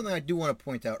 here's something I do want to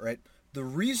point out, right? The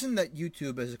reason that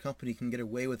YouTube as a company can get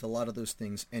away with a lot of those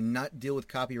things and not deal with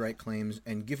copyright claims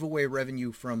and give away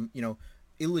revenue from,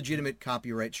 illegitimate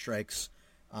copyright strikes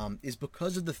is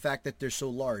because of the fact that they're so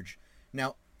large.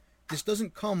 Now, this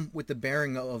doesn't come with the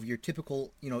bearing of your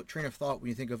typical, train of thought when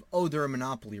you think of, oh, they're a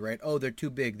monopoly, right? Oh, they're too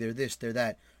big, they're this, they're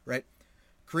that, right?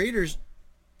 Creators,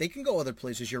 they can go other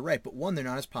places, you're right, but one, they're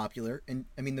not as popular. And,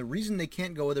 I mean, the reason they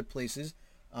can't go other places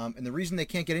and the reason they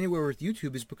can't get anywhere with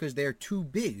YouTube is because they are too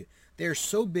big. They are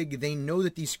so big, they know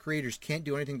that these creators can't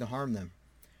do anything to harm them,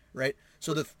 right?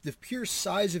 So the pure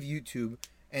size of YouTube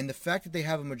and the fact that they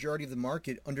have a majority of the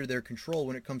market under their control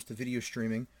when it comes to video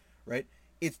streaming, right?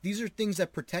 These are things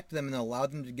that protect them and allow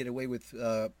them to get away with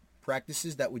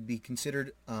practices that would be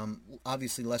considered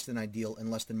obviously less than ideal and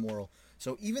less than moral.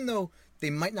 So even though they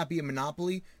might not be a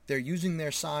monopoly, they're using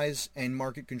their size and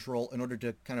market control in order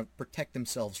to kind of protect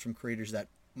themselves from creators that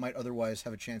might otherwise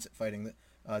have a chance at fighting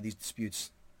these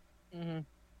disputes. Mm-hmm.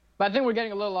 But I think we're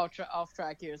getting a little off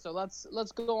track here. So let's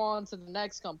go on to the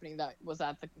next company that was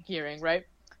at the hearing, right?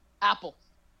 Apple,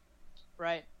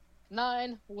 right?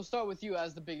 9, we'll start with you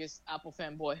as the biggest Apple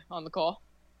fanboy on the call.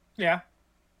 Yeah.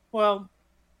 Well,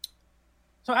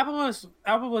 so Apple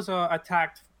was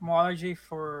attacked largely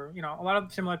for, a lot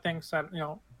of similar things that,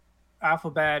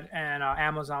 Alphabet and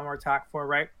Amazon were attacked for,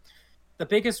 right? The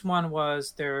biggest one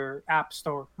was their App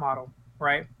Store model,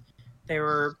 right? They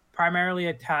were primarily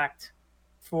attacked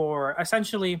for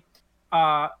essentially,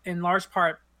 in large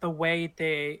part, the way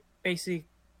they basically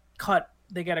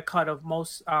get a cut of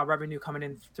most revenue coming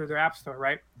in through their App Store,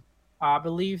 right? I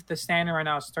believe the standard right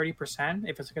now is 30%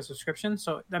 if it's like a subscription.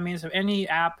 So that means if any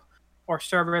app or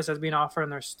service that's being offered in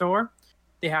their store,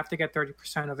 they have to get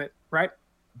 30% of it, right?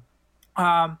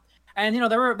 And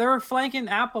they were flanking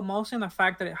Apple mostly in the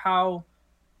fact that how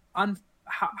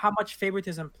much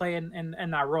favoritism play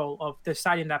in that role of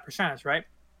deciding that percentage, right?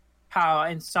 How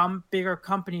in some bigger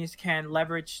companies can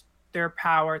leverage their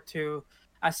power to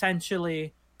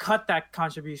essentially cut that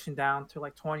contribution down to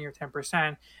like 20 or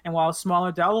 10%. And while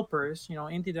smaller developers,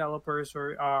 indie developers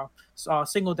or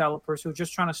single developers who are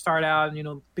just trying to start out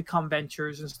and, become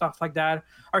ventures and stuff like that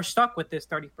are stuck with this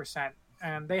 30%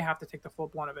 and they have to take the full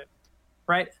blunt of it,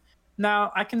 right?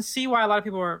 Now, I can see why a lot of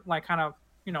people are like kind of,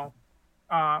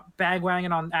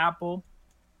 bagwagging on Apple.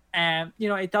 And,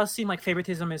 it does seem like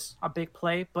favoritism is a big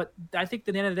play, but I think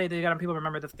at the end of the day, they got people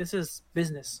remember that this is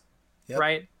business,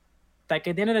 right? Like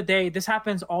at the end of the day, this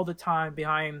happens all the time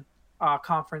behind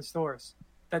conference doors.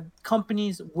 That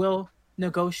companies will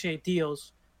negotiate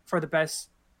deals for the best,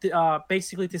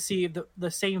 basically to see if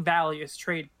the same value is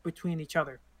traded between each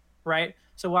other, right?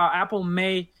 So while Apple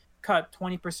may cut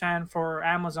 20% for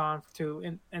Amazon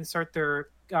to insert their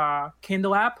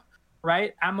Kindle app,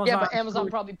 right? But Amazon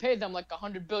probably paid them like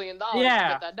 $100 billion to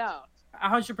get that down.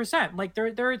 100%. Like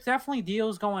there are definitely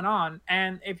deals going on,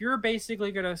 and if you're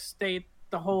basically gonna state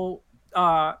the whole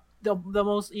the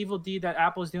most evil deed that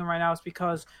Apple is doing right now is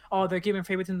because they're giving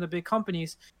favoritism to the big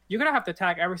companies, you're gonna have to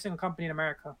attack every single company in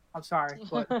America. I'm sorry,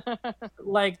 but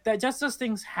like that, just those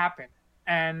things happen,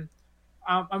 and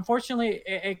unfortunately,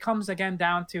 it comes again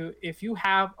down to if you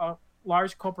have a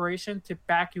large corporation to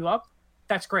back you up,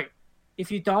 that's great.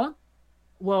 If you don't,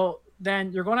 well,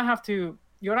 then you're gonna have to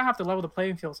level the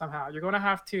playing field somehow. You're gonna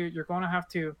have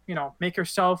to make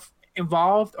yourself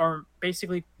involved or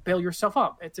basically build yourself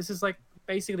up. This is like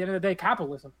basically at the end of the day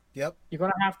capitalism. Yep. You're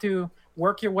gonna have to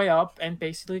work your way up and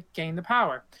basically gain the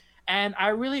power. And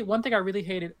one thing I really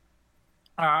hated,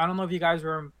 I don't know if you guys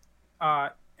were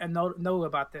and know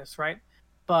about this, right?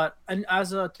 But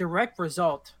as a direct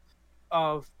result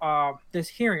of this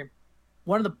hearing,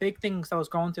 one of the big things that was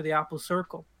going through the Apple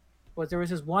circle was there was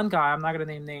this one guy, I'm not going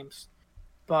to name names,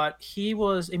 but he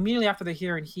was immediately after the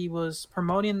hearing, he was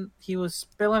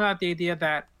spilling out the idea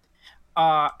that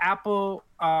Apple,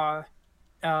 I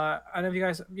don't know if you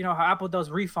guys, how Apple does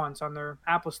refunds on their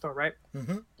Apple Store, right?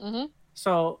 Mm-hmm. Mm-hmm.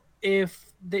 So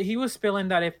he was spilling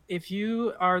that if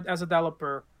you are, as a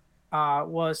developer,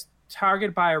 was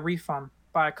targeted by a refund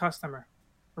by a customer,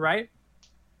 right?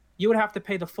 You would have to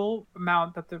pay the full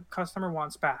amount that the customer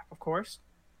wants back, of course.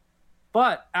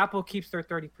 But Apple keeps their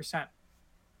 30%.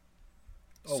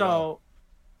 Oh, wow.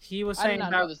 He was saying I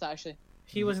did not know this, actually.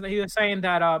 He was saying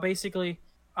that basically,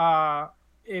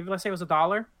 if let's say it was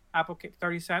 $1, Apple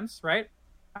 30 cents, right?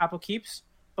 Apple keeps,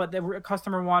 but the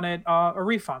customer wanted a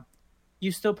refund.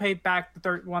 You still paid back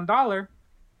the $1,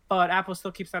 but Apple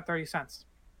still keeps that 30 cents.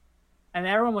 And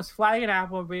everyone was flagging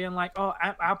Apple, being like, "Oh,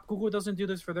 Google doesn't do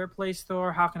this for their Play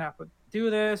Store. How can Apple do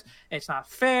this? It's not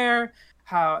fair.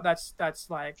 How that's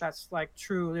like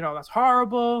true. That's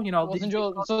horrible.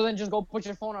 So then just go put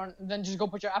your phone on. Then just go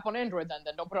put your app on Android. Then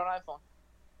don't put it on iPhone."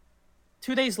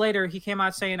 2 days later, he came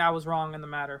out saying I was wrong in the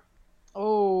matter.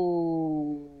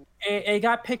 Oh. It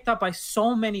got picked up by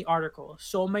so many articles,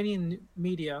 so many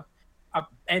media,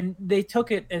 and they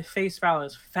took it at face value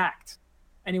as fact.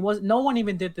 And no one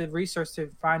even did the research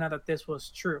to find out that this was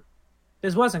true.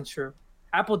 This wasn't true.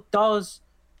 Apple does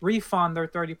refund their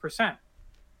 30%.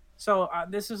 So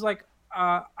this is like,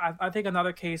 I think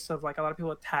another case of like a lot of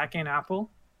people attacking Apple,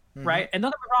 right? And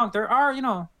don't get me wrong, there are,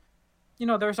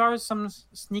 there's always some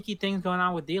sneaky things going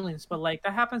on with dealings, but like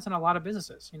that happens in a lot of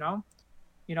businesses,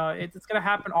 it's going to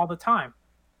happen all the time.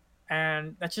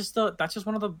 And that's just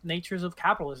one of the natures of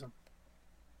capitalism.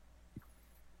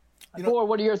 Or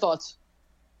what are your thoughts?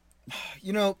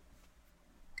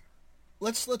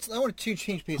 Let's I want to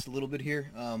change pace a little bit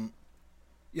here.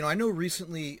 I know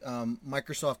recently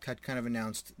Microsoft had kind of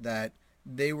announced that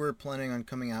they were planning on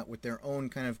coming out with their own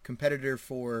kind of competitor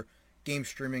for game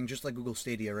streaming, just like Google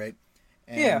Stadia, right?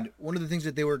 And one of the things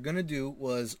that they were going to do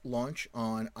was launch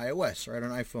on iOS, right, on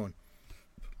iPhone.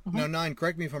 Now, Nine,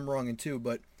 correct me if I'm wrong, and two,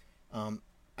 but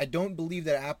I don't believe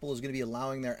that Apple is going to be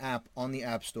allowing their app on the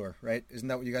App Store, right? Isn't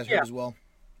that what you guys heard as well?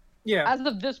 Yeah. As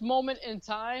of this moment in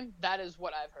time, that is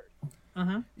what I've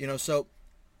heard. So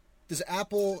does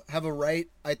Apple have a right,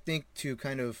 I think, to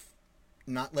kind of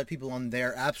not let people on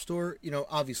their App Store?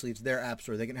 Obviously it's their App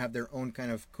Store. They can have their own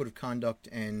kind of code of conduct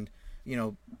and,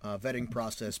 vetting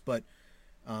process. But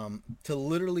to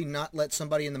literally not let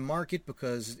somebody in the market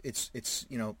because it's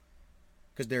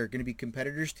because they're going to be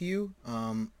competitors to you,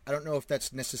 I don't know if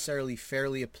that's necessarily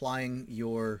fairly applying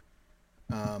your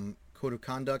code of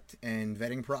conduct and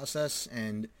vetting process.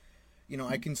 And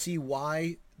I can see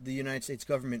why the United States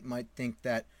government might think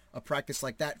that a practice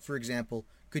like that, for example,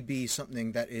 could be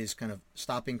something that is kind of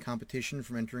stopping competition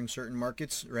from entering certain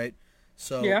markets, right?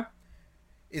 So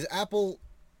is Apple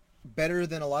better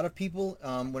than a lot of people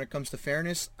when it comes to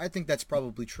fairness? I think that's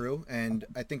probably true, and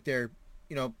I think they're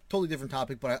totally different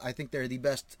topic, but I think they're the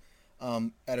best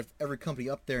out of every company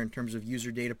up there in terms of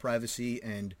user data privacy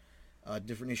and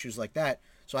different issues like that.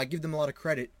 So I give them a lot of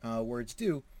credit where it's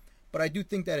due, but I do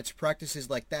think that it's practices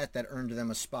like that earned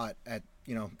them a spot at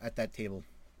that table.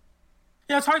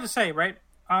 Yeah, it's hard to say, right?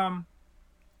 I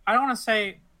don't want to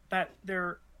say that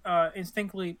they're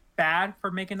instinctively bad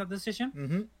for making the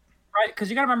decision, right? Because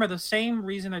you got to remember the same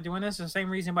reason they're doing this is the same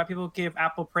reason why people give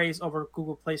Apple praise over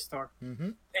Google Play Store.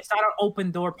 It's not an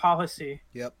open door policy.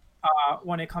 Yep.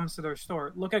 When it comes to their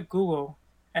store, look at Google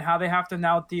and how they have to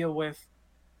now deal with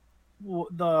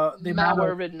the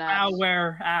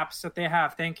malware apps that they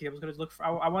have. Thank you. I was going to look for.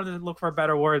 I wanted to look for a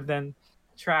better word than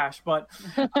trash, but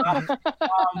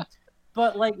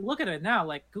but like look at it now.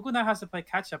 Like Google now has to play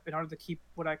catch up in order to keep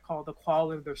what I call the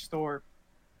quality of their store,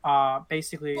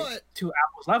 basically to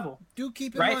Apple's level. Do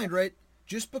keep in mind, right?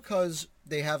 Just because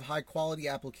they have high quality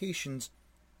applications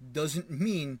doesn't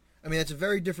mean. I mean, that's a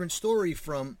very different story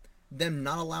from them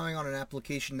not allowing on an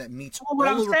application that meets all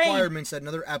the requirements that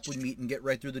another app would meet and get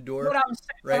right through the door.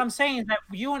 What I'm saying is that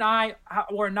you and I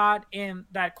were not in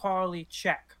that quality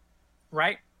check,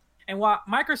 right? And while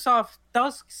Microsoft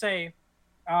does say,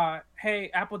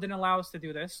 hey, Apple didn't allow us to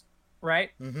do this, right?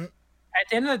 At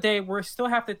the end of the day, we still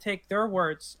have to take their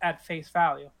words at face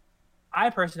value.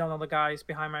 I personally don't know the guys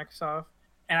behind Microsoft.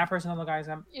 And I personally know the guys.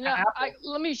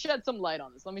 Let me shed some light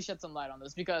on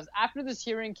this. Because after this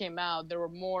hearing came out, there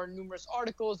were numerous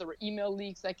articles. There were email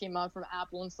leaks that came out from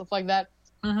Apple and stuff like that.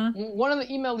 One of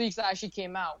the email leaks that actually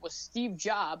came out was Steve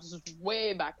Jobs. This was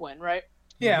way back when, right?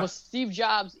 Yeah. Was Steve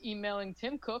Jobs emailing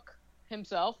Tim Cook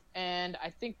himself, and I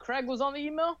think Craig was on the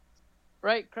email,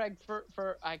 right? Craig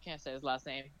for I can't say his last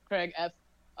name. Craig F.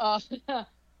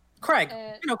 Craig.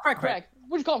 Craig. Craig.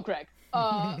 Would you call him Craig?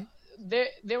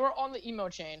 They were on the email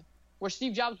chain where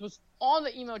Steve Jobs was on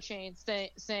the email chain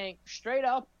saying straight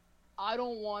up, I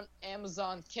don't want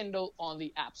Amazon Kindle on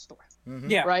the App Store.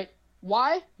 Yeah. Right?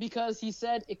 Why? Because he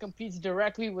said it competes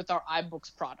directly with our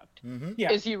iBooks product.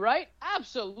 Yeah. Is he right?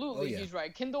 Absolutely, he's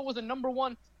right. Kindle was the number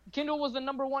one,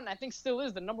 I think still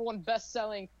is the number one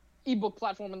best-selling ebook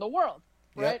platform in the world,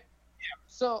 right? Yep. Yeah.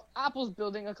 So Apple's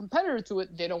building a competitor to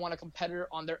it. They don't want a competitor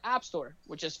on their App Store,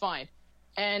 which is fine.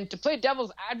 And to play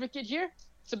devil's advocate here,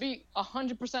 to be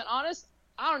 100% honest,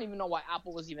 I don't even know why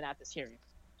Apple was even at this hearing.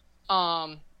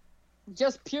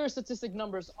 Just pure statistic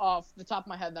numbers off the top of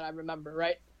my head that I remember,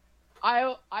 right?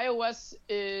 iOS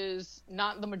is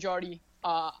not the majority,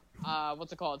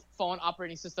 phone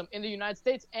operating system in the United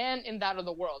States and in that of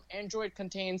the world. Android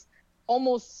contains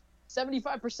almost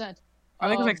 75%. I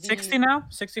think it's like 60 now,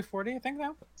 60-40, I think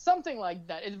now. Something like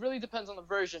that. It really depends on the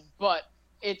version, but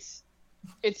it's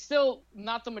still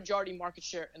not the majority market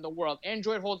share in the world.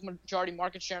 Android holds majority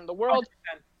market share in the world,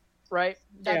 100%. right?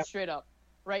 That's straight up,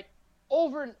 right?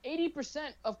 Over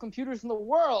 80% of computers in the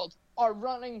world are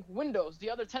running Windows. The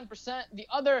other 10%,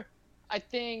 I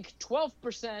think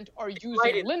 12% are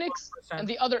using Linux, 12%. And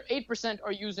the other 8%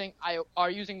 are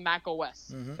using Mac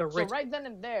OS. Mm-hmm. So right then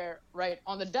and there, right,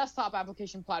 on the desktop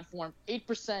application platform,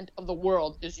 8% of the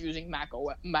world is using Mac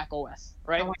OS,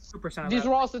 right? Like 2% These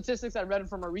are all statistics I read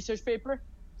from a research paper.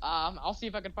 I'll see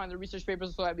if I can find the research paper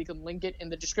so that we can link it in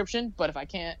the description. But if I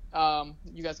can't,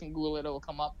 you guys can Google it. It'll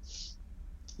come up.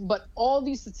 But all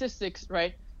these statistics,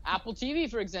 right? Apple TV,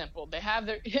 for example, they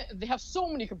have so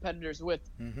many competitors with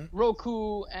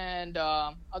Roku and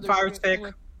other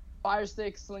Fire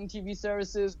Stick, Sling TV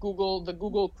services, the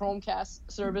Google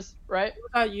Chromecast service, right?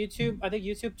 YouTube, I think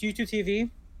YouTube TV.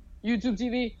 YouTube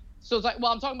TV. So it's like,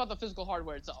 well, I'm talking about the physical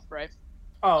hardware itself, right?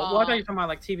 Oh, well, I thought you were talking about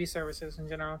like TV services in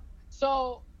general.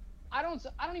 So I don't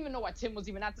even know why Tim was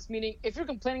even at this meeting. If you're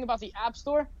complaining about the App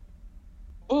Store,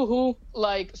 boo-hoo,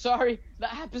 like, sorry,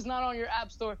 the app is not on your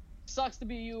App Store. Sucks to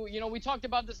be you. You know, we talked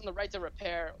about this in the Right to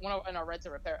Repair, in our Right to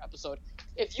Repair episode.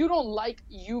 If you don't like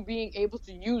you being able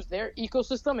to use their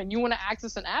ecosystem and you want to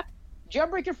access an app,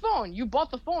 jailbreak your phone. You bought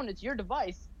the phone. It's your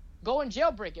device. Go and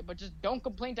jailbreak it, but just don't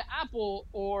complain to Apple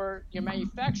or your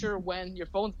manufacturer when your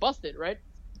phone's busted, right?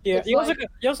 Yeah, you also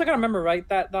got to remember, right,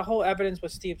 that the whole evidence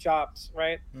was Steve Jobs,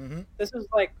 right? Mm-hmm. This is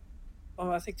like,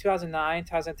 I think 2009,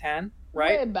 2010.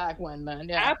 Right? Way back when, man.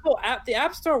 Yeah. The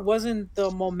App Store wasn't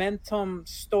the momentum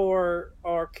store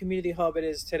or community hub it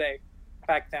is today.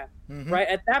 Back then, right?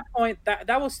 At that point,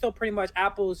 that was still pretty much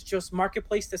Apple's just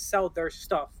marketplace to sell their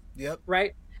stuff. Yep.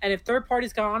 Right. And if third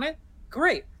parties got on it,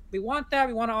 great. We want that.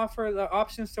 We want to offer the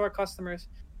options to our customers.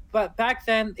 But back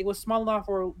then, it was small enough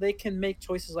where they can make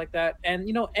choices like that. And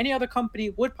any other company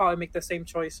would probably make the same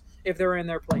choice if they were in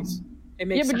their place.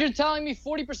 Yeah, but you're telling me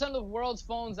 40% of the world's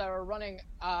phones that are running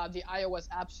the iOS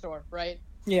App Store, right?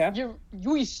 Yeah.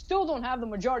 We still don't have the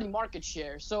majority market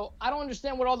share. So I don't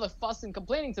understand what all the fuss and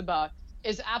complaining's about.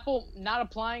 Is Apple not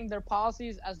applying their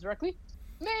policies as directly?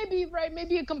 Maybe, right?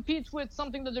 Maybe it competes with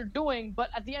something that they're doing. But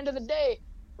at the end of the day,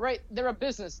 right, they're a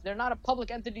business. They're not a public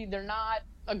entity. They're not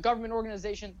a government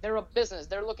organization. They're a business.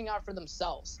 They're looking out for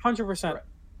themselves. 100%.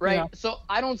 Right? Yeah. So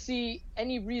I don't see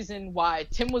any reason why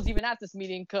Tim was even at this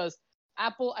meeting because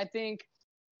Apple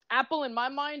in my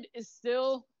mind is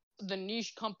still the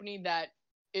niche company that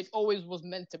it always was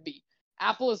meant to be.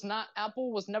 Apple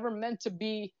was never meant to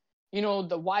be,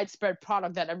 the widespread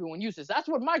product that everyone uses. That's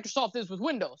what Microsoft is with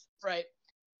Windows, right?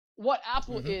 What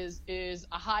Apple is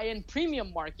a high-end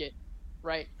premium market,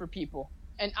 right, for people.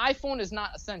 An iPhone is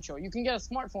not essential. You can get a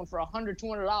smartphone for $100,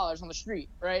 $200 on the street,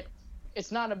 right?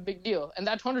 It's not a big deal. And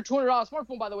that $100, $200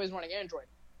 smartphone, by the way, is running Android.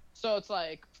 So it's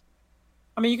like,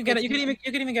 I mean, you can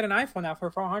even get an iPhone now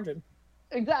for $400.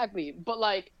 Exactly, but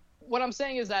like what I'm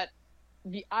saying is that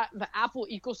the Apple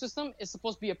ecosystem is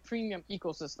supposed to be a premium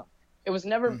ecosystem. It was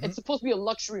never. It's supposed to be a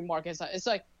luxury market. It's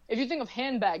like if you think of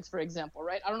handbags, for example,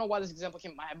 right? I don't know why this example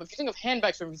came to my head, but if you think of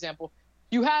handbags, for example,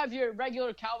 you have your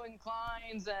regular Calvin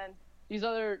Kleins and these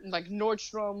other like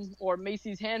Nordstrom or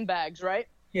Macy's handbags, right?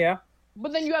 Yeah.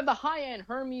 But then you have the high-end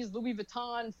Hermes, Louis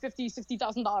Vuitton,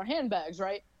 $50,000-$60,000 handbags,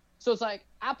 right? So it's like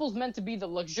Apple's meant to be the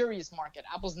luxurious market.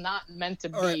 Apple's not meant to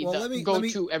be the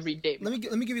go-to everyday. Let me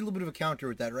give you a little bit of a counter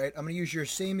with that, right? I'm going to use your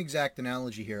same exact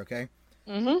analogy here, okay?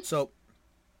 So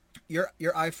your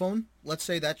iPhone, let's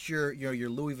say that's your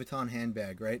Louis Vuitton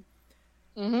handbag, right?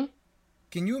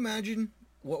 Can you imagine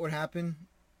what would happen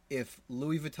if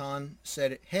Louis Vuitton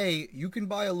said, "Hey, you can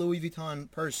buy a Louis Vuitton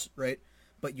purse, right?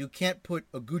 But you can't put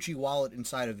a Gucci wallet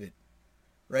inside of it."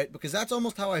 Right? Because that's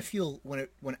almost how I feel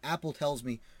when Apple tells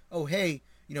me, "Oh, hey,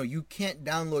 you can't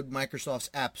download Microsoft's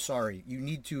app. Sorry, you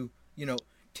need to,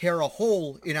 tear a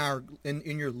hole in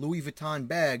your Louis Vuitton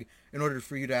bag in order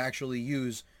for you to actually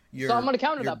use your So I'm going to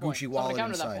counter that Gucci point. wallet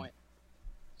inside."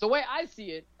 The way I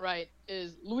see it, right,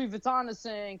 is Louis Vuitton is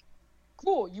saying,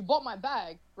 "Cool, you bought my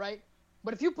bag, right?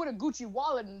 But if you put a Gucci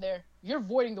wallet in there, you're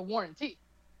voiding the warranty,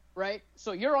 right?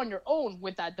 So you're on your own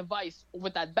with that device,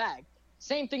 with that bag."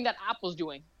 Same thing that Apple's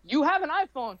doing. You have an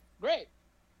iPhone, great.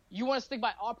 You want to stick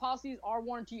by our policies, our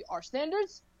warranty, our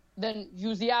standards, then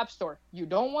use the App Store. You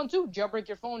don't want to, jailbreak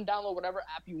your phone, download whatever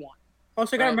app you want.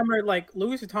 Also, you gotta Right. remember, like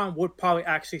Louis Vuitton would probably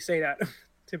actually say that.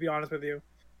 To be honest with you,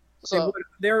 So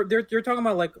they're talking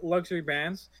about like luxury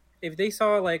brands. If they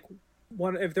saw like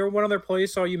if they're one of their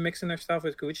employees saw you mixing their stuff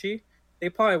with Gucci, they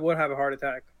probably would have a heart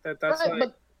attack. That's right,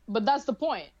 like but that's the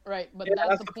point, right? But yeah, that's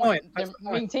that's the the point. point. They're That's the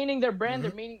point. maintaining their brand. Mhm.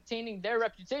 They're maintaining their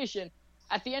reputation.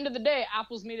 At the end of the day,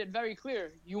 Apple's made it very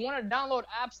clear. You want to download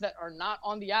apps that are not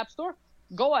on the App Store?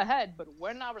 Go ahead, but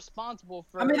we're not responsible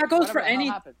for. I mean, that goes whatever for the hell any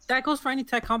happens.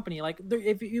 tech company. Like,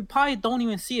 if you probably don't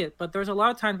even see it, but there's a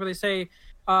lot of times where they say,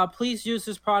 "Please use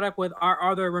this product with our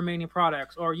other remaining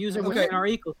products, or use it Okay. within our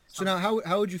ecosystem." So now,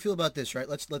 how would you feel about this, right?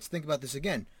 Let's think about this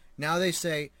again. Now they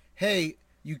say, hey,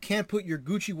 you can't put your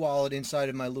Gucci wallet inside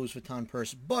of my Louis Vuitton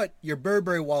purse, but your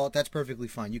Burberry wallet, that's perfectly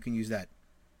fine. You can use that.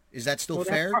 Is that still Well,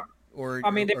 fair? Or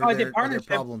I mean, they are probably there, did are there partnership.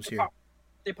 problems here?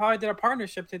 They probably did a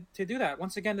partnership to do that.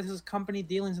 Once again, this is company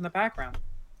dealings in the background.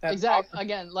 Exactly.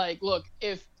 Again, like, look,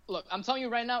 I'm telling you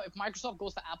right now, if Microsoft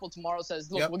goes to Apple tomorrow, says,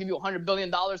 look, Yep. we'll give you $100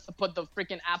 billion to put the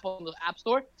freaking Apple in the App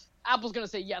Store, Apple's gonna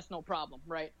say yes, no problem,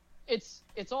 right? It's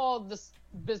all this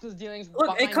business dealings. Look,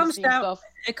 it behind comes the scenes down. Stuff,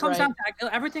 It comes right? down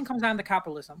to everything comes down to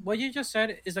capitalism. What you just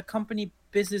said is a company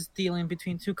business dealing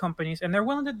between two companies, and they're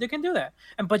willing to. They can do that.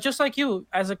 But just like you,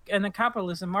 in a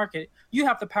capitalism market, you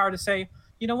have the power to say,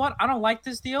 you know what? I don't like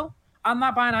this deal. I'm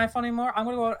not buying an iPhone anymore. I'm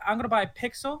gonna buy a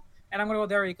Pixel, and I'm gonna go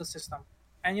their ecosystem.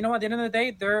 And you know what? At the end of the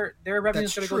day, their revenue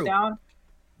is That's gonna true. go down.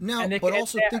 Now, And they but can-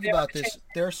 also they- think they have about to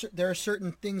this. There are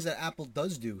certain things that Apple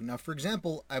does do. Now, for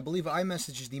example, I believe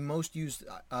iMessage is the most used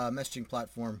messaging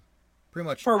platform, pretty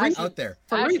much For a reason. out there.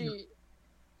 For a reason.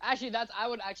 Actually, I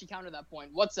would actually counter that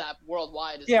point. WhatsApp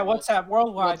worldwide is Yeah, the most- WhatsApp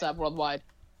worldwide. WhatsApp worldwide.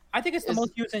 I think it's the is-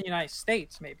 most used in the United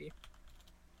States, maybe.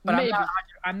 But Maybe.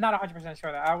 I'm not 100%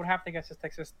 sure that. I would have to get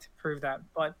statistics to prove that.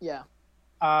 But Yeah.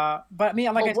 but I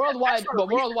mean, like I But said, worldwide, that's for a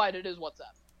reason. worldwide, it is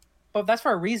WhatsApp. But that's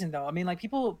for a reason, though. I mean, like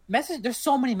people message. There's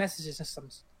so many messaging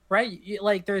systems, right?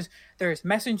 Like there's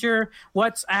Messenger,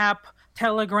 WhatsApp,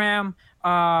 Telegram,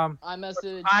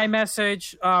 iMessage,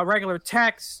 regular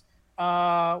text.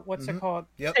 What's it called?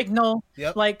 Yep. Signal.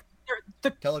 Yep. Like the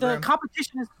Telegram.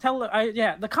 competition is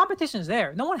the competition is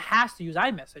there. No one has to use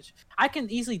iMessage. I can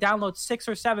easily download 6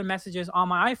 or 7 messages on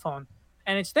my iPhone,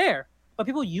 and it's there. But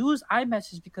people use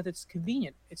iMessage because it's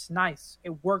convenient. It's nice.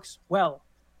 It works well,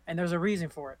 and there's a reason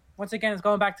for it. Once again, it's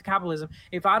going back to capitalism.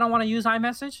 If I don't want to use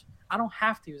iMessage, I don't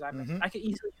have to use iMessage. I can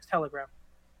easily use Telegram.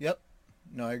 Yep.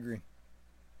 No, I agree.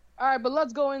 All right, but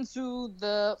let's go into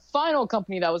the final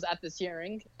company that was at this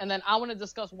hearing, and then I want to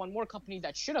discuss one more company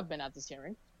that should have been at this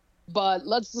hearing. But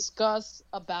let's discuss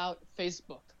about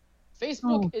Facebook.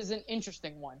 Facebook is an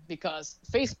interesting one because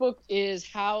Facebook is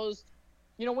housed.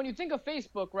 You know, when you think of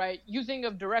Facebook, right, you think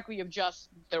of directly of just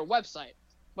their website.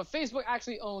 But Facebook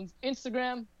actually owns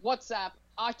Instagram, WhatsApp,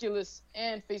 Oculus,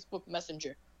 and Facebook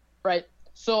Messenger, right?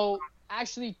 So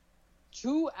actually,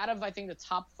 2 out of, I think, the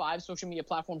top 5 social media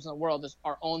platforms in the world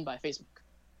are owned by Facebook,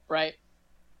 right?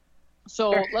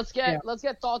 So let's get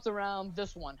thoughts around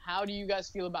this one. How do you guys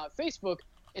feel about Facebook?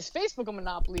 Is Facebook a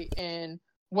monopoly in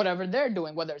whatever they're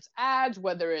doing, whether it's ads,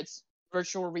 whether it's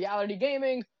virtual reality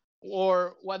gaming,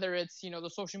 or whether it's, the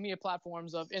social media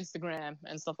platforms of Instagram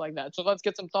and stuff like that? So let's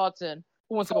get some thoughts in.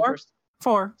 Who wants to go first?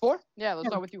 4. 4? Yeah, let's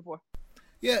start with you, 4.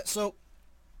 Yeah, so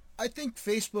I think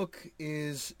Facebook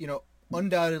is,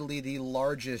 undoubtedly the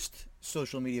largest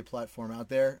social media platform out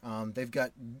there. They've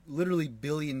got literally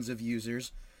billions of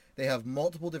users. They have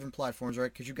multiple different platforms,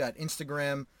 right? Because you've got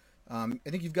Instagram. I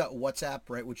think you've got WhatsApp,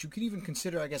 right? Which you could even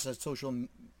consider, I guess, a social,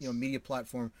 media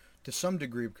platform to some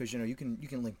degree because, you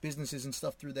can link businesses and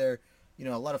stuff through there.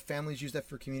 A lot of families use that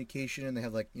for communication, and they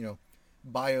have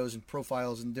bios and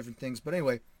profiles and different things. But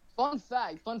anyway. Fun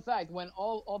fact, when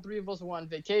all 3 of us were on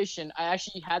vacation, I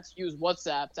actually had to use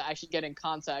WhatsApp to actually get in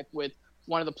contact with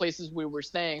one of the places we were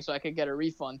staying so I could get a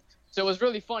refund. So it was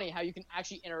really funny how you can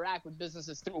actually interact with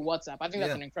businesses through WhatsApp. I think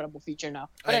that's an incredible feature now.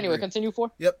 But anyway, continue,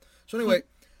 4. Yep. So anyway,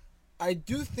 I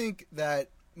do think that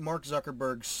Mark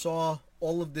Zuckerberg saw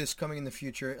all of this coming in the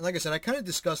future. And like I said, I kind of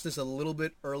discussed this a little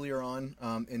bit earlier on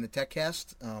in the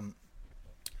TechCast.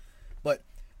 But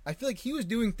I feel like he was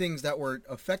doing things that were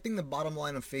affecting the bottom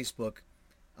line of Facebook,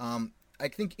 I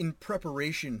think, in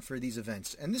preparation for these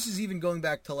events. And this is even going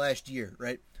back to last year,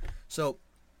 right? So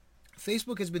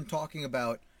Facebook has been talking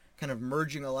about kind of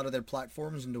merging a lot of their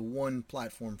platforms into one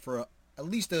platform for at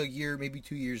least a year, maybe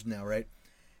 2 years now, right?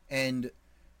 And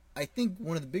I think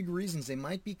one of the big reasons they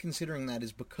might be considering that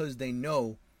is because they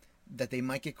know that they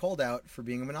might get called out for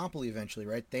being a monopoly eventually,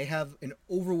 right? They have an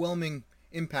overwhelming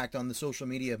impact on the social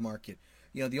media market.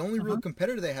 The only real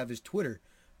competitor they have is Twitter.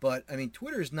 But, I mean,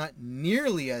 Twitter is not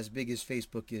nearly as big as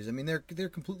Facebook is. I mean, they're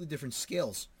completely different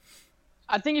scales.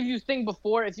 I think if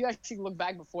you actually look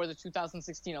back before the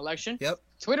 2016 election, Yep.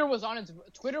 Twitter was on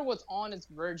its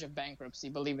verge of bankruptcy,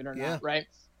 believe it or Yeah. not, right?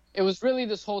 It was really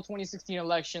this whole 2016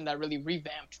 election that really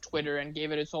revamped Twitter and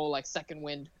gave it its whole like second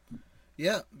wind.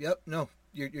 Yeah. Yep. No,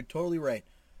 you're totally right.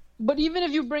 But even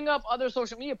if you bring up other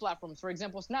social media platforms, for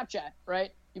example, Snapchat,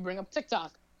 right? You bring up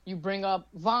TikTok, you bring up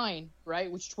Vine, right?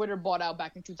 Which Twitter bought out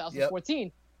back in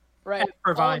 2014, right?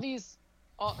 For Vine.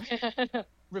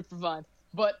 Rip for Vine.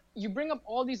 But you bring up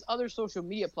all these other social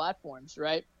media platforms,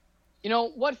 right? You know,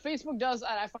 what Facebook does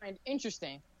that I find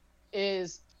interesting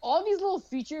is all these little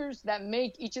features that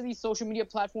make each of these social media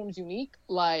platforms unique,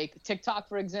 like TikTok,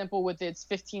 for example, with its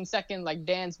 15-second like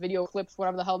dance video clips,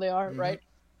 whatever the hell they are, right?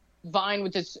 Vine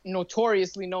with its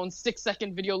notoriously known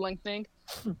 6-second video length thing,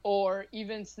 or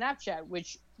even Snapchat,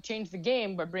 which changed the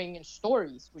game by bringing in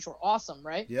stories, which were awesome,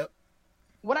 right? Yep.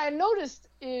 What I noticed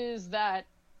is that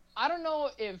I don't know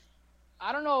if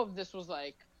this was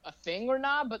like a thing or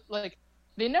not, but like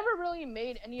they never really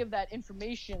made any of that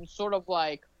information sort of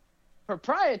like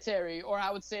proprietary, or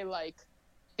I would say like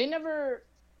they never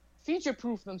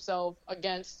feature-proof themselves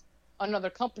against another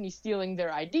company stealing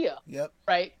their idea. Yep.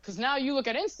 Right? Because now you look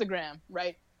at Instagram,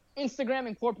 right? Instagram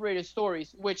incorporated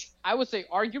stories, which I would say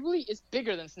arguably is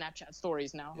bigger than Snapchat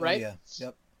stories now, right? Yeah.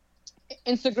 Yep.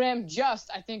 Instagram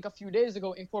just, I think a few days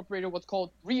ago, incorporated what's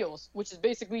called Reels, which is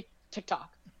basically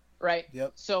TikTok, right?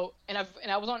 Yep. So, and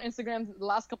I was on Instagram the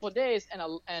last couple of days,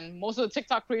 and most of the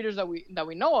TikTok creators that we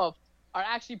know of are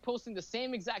actually posting the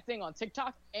same exact thing on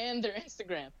TikTok and their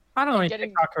Instagram. I don't know any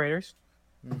TikTok creators.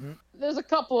 Mm-hmm. There's a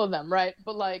couple of them, right?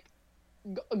 But like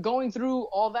going through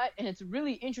all that, and it's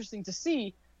really interesting to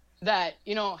see that,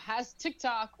 you know, has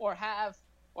TikTok or has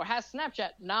Snapchat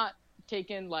not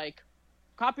taken like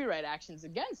copyright actions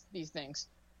against these things?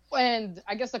 And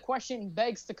I guess the question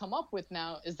begs to come up with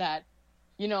now is that,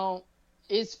 you know,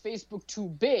 is Facebook too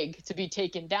big to be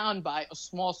taken down by a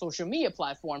small social media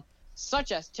platform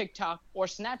such as TikTok or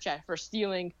Snapchat for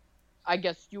stealing, I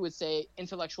guess you would say,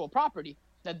 intellectual property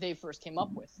that they first came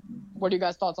up with? What are you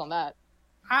guys' thoughts on that?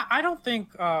 I don't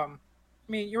think. I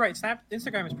mean, you're right.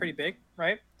 Instagram is pretty big,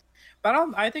 right? But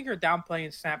I think you're downplaying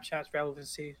Snapchat's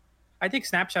relevancy. I think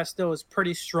Snapchat still is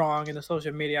pretty strong in the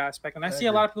social media aspect, and I see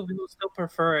a lot of people who still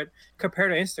prefer it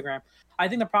compared to Instagram. I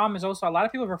think the problem is also a lot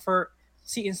of people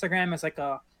see Instagram as like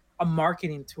a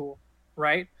marketing tool,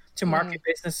 right? To market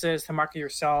businesses, to market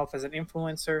yourself as an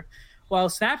influencer. While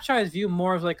Snapchat is viewed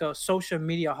more as like a social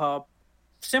media hub,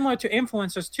 similar to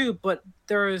influencers too, but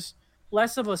there's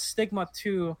less of a stigma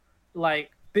to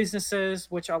like businesses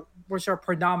which are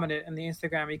predominant in the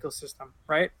Instagram ecosystem,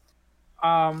 right?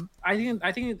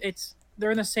 I think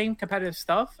they're in the same competitive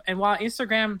stuff, and while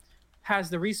Instagram has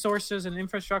the resources and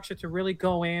infrastructure to really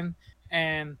go in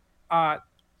and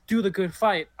do the good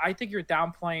fight, I think you're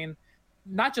downplaying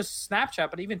not just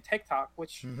Snapchat but even TikTok,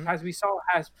 which as we saw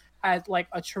has had like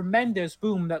a tremendous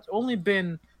boom that's only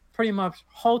been pretty much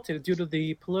halted due to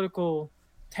the political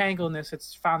tangleness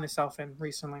it's found itself in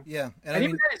recently. Yeah, and I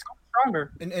mean, it's going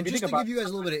stronger. And just to give you guys a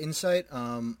little bit of insight,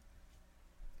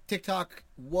 TikTok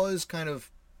was kind of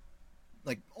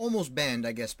like almost banned,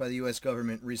 I guess, by the U.S.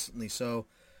 government recently. So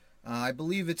I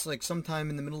believe it's like sometime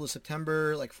in the middle of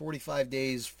September, like 45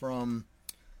 days from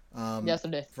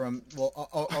yesterday. From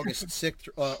August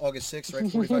 6th,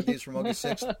 right? 45 days from August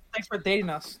 6th. Thanks for dating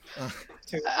us.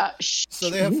 So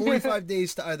they have 45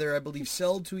 days to either, I believe,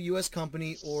 sell to a U.S.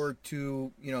 company or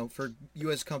to, you know, for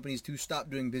U.S. companies to stop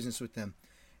doing business with them.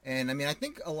 And I mean, I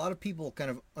think a lot of people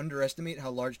kind of underestimate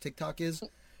how large TikTok is.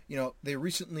 You know, they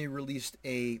recently released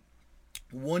a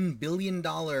 $1 billion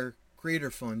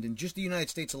creator fund in just the United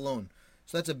States alone.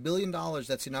 So that's $1 billion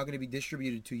that's now going to be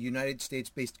distributed to United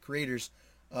States-based creators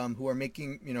who are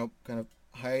making, you know, kind of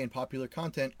high and popular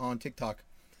content on TikTok.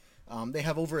 They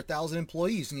have over 1,000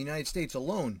 employees in the United States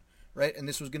alone, right? And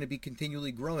this was going to be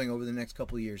continually growing over the next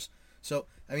couple of years. So,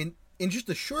 I mean, in just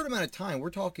a short amount of time, we're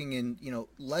talking in, you know,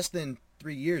 less than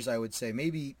 3 years, I would say,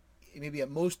 maybe at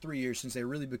most 3 years since they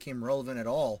really became relevant at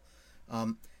all.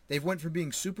 They've went from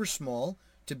being super small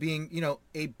to being, you know,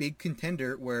 a big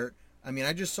contender where, I mean,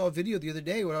 I just saw a video the other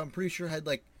day where I'm pretty sure had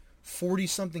like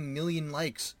 40-something million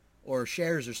likes or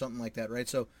shares or something like that, right?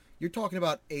 So you're talking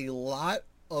about a lot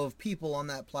of people on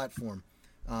that platform.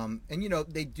 And, you know,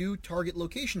 they do target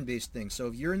location-based things. So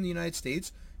if you're in the United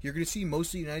States, you're going to see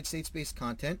mostly United States-based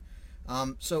content.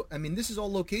 So, I mean, this is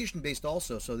all location-based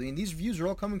also. So, I mean, these views are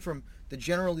all coming from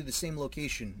generally the same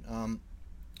location.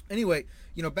 Anyway,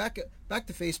 you know, back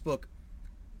to Facebook,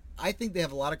 I think they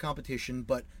have a lot of competition,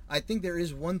 but I think there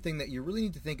is one thing that you really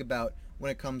need to think about when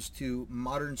it comes to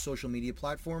modern social media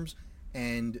platforms,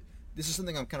 and this is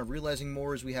something I'm kind of realizing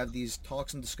more as we have these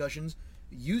talks and discussions.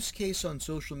 use case on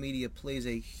social media plays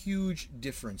a huge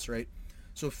difference, right?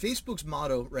 So Facebook's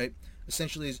motto, right,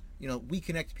 essentially is, we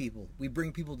connect people, we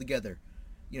bring people together.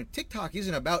 TikTok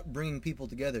isn't about bringing people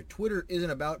together. Twitter isn't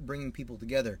about bringing people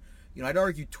together. I'd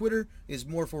argue Twitter is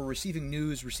more for receiving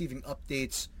news, receiving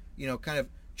updates, kind of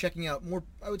checking out more,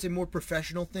 I would say, more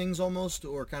professional things almost,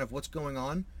 or kind of what's going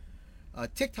on.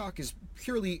 TikTok is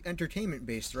purely entertainment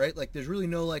based, right? Like there's really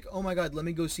no like, oh my God, let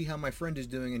me go see how my friend is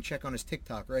doing and check on his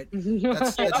TikTok, right?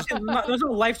 That's just, there's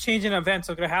no life-changing events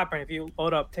that could happen if you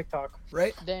load up TikTok.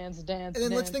 Right? Dance. And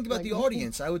then let's think about the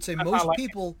audience. I would say most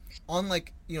people on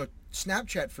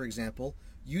Snapchat, for example,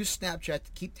 use Snapchat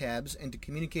to keep tabs and to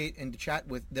communicate and to chat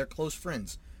with their close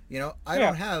friends. I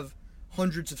don't have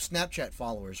hundreds of Snapchat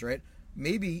followers, right?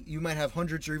 Maybe you might have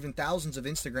hundreds or even thousands of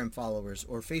Instagram followers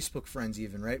or Facebook friends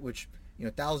even, right? Which,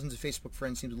 thousands of Facebook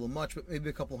friends seems a little much, but maybe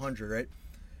a couple hundred,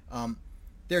 right?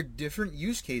 There are different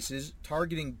use cases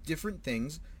targeting different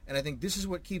things, and I think this is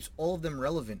what keeps all of them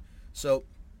relevant. So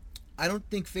I don't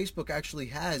think Facebook actually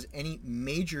has any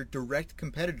major direct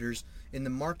competitors in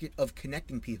the market of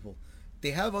connecting people.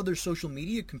 They have other social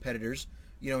media competitors,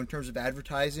 in terms of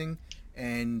advertising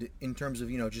and in terms of,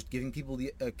 just giving people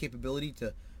the capability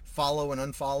to follow and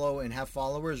unfollow and have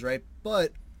followers, right?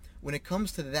 But when it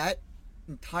comes to that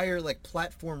entire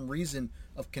platform reason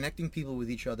of connecting people with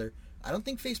each other, I don't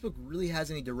think Facebook really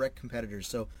has any direct competitors.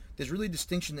 So there's really a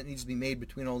distinction that needs to be made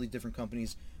between all these different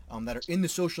companies that are in the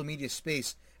social media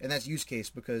space, and that's use case,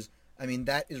 because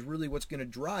that is really what's going to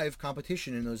drive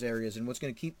competition in those areas and what's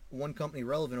going to keep one company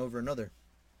relevant over another.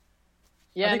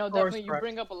 Yeah, no, definitely. You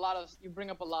bring up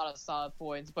a lot of solid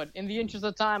points, but in the interest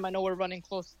of time, I know we're running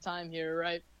close to time here,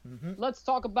 right? Mm-hmm. Let's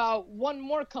talk about one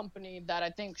more company that I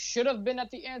think should have been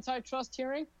at the antitrust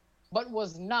hearing, but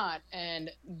was not. And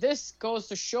this goes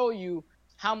to show you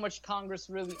how much Congress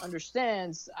really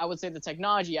understands, I would say, the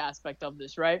technology aspect of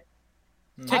this, right?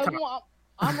 TikTok.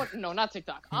 No, not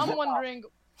TikTok. I'm wondering,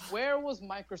 where was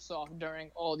Microsoft during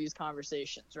all these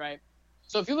conversations, right?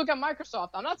 So if you look at Microsoft,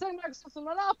 I'm not saying Microsoft's a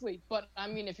monopoly, but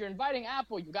if you're inviting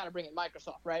Apple, you got to bring in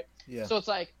Microsoft, right? Yeah. So it's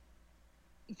like,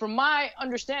 from my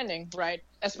understanding, right,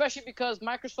 especially because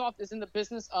Microsoft is in the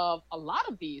business of a lot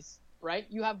of these, right?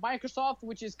 You have Microsoft,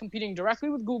 which is competing directly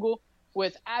with Google,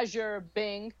 with Azure,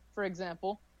 Bing, for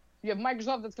example. You have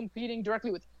Microsoft that's competing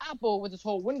directly with Apple with its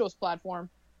whole Windows platform.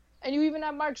 And you even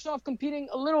have Microsoft competing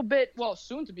a little bit, well,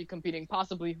 soon to be competing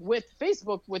possibly with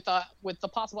Facebook with the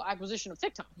possible acquisition of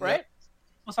TikTok, right? Yep.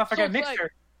 Let's not forget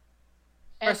Mixer.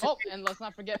 And let's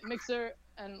not forget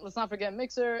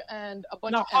Mixer, and a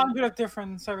bunch of 100 of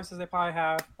different services they probably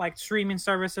have, like streaming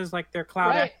services, like their cloud.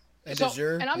 Right. And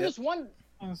Azure. And I'm just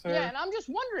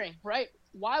wondering, right?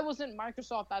 Why wasn't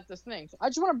Microsoft at this thing? So I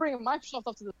just want to bring Microsoft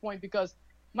up to this point because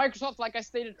Microsoft, like I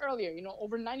stated earlier,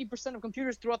 over 90% of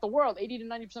computers throughout the world, 80 to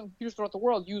 90% of computers throughout the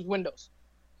world use Windows,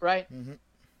 right? Mm-hmm.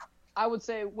 I would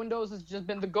say Windows has just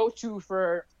been the go-to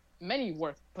for many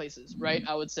workplaces, right?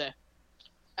 I would say.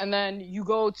 And then you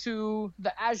go to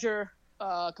the Azure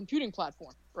computing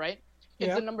platform, right?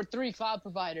 It's the number 3 cloud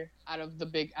provider out of the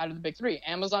big 3.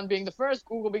 Amazon being the first,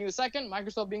 Google being the second,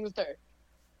 Microsoft being the third.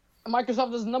 And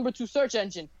Microsoft is the number 2 search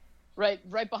engine, right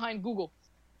behind Google,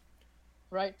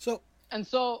 right? So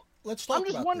let's talk. I'm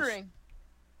just about wondering.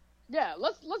 This. Yeah,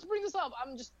 let's bring this up.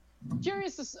 I'm just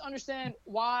curious to understand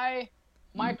why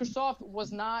Microsoft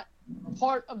was not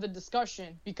part of the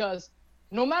discussion, because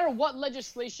no matter what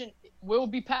legislation will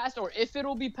be passed or if it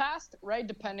will be passed, right,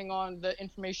 depending on the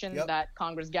information that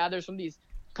Congress gathers from these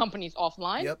companies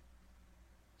offline,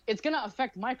 it's going to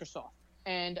affect Microsoft.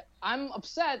 And I'm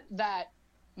upset that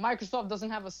Microsoft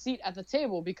doesn't have a seat at the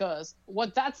table, because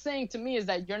what that's saying to me is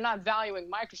that you're not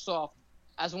valuing Microsoft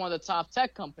as one of the top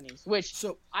tech companies, which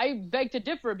I beg to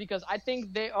differ, because I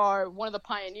think they are one of the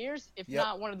pioneers, if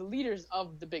not one of the leaders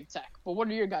of the big tech. But what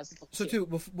are your guys' thoughts? So, too,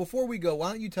 before we go,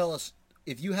 why don't you tell us,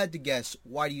 if you had to guess,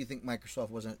 why do you think Microsoft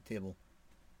wasn't at the table?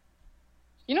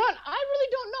 You know what? I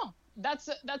really don't know.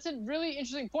 That's a really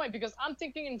interesting point, because I'm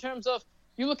thinking in terms of,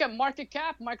 you look at market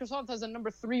cap, Microsoft has a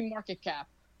number 3 market cap,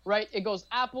 right? It goes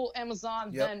Apple,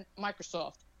 Amazon, then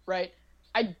Microsoft, right?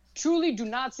 I truly do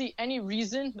not see any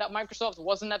reason that Microsoft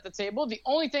wasn't at the table. The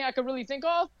only thing I could really think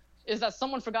of is that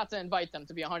someone forgot to invite them,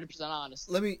 to be 100%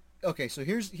 honest. Okay, so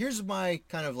here's my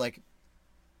kind of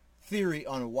theory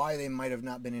on why they might have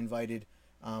not been invited.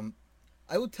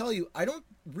 I will tell you, I don't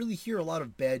really hear a lot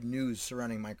of bad news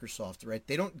surrounding Microsoft, right?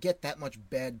 They don't get that much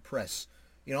bad press.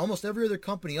 Almost every other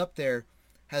company up there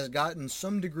has gotten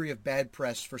some degree of bad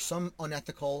press for some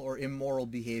unethical or immoral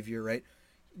behavior, right?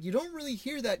 You don't really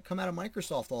hear that come out of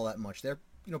Microsoft all that much. They're,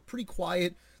 pretty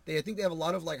quiet. I think they have a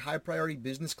lot of high priority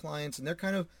business clients, and they're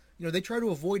kind of, they try to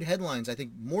avoid headlines, I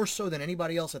think, more so than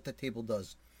anybody else at that table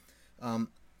does.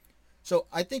 So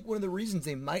I think one of the reasons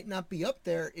they might not be up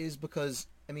there is because,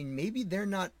 maybe they're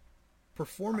not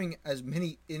performing as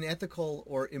many unethical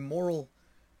or immoral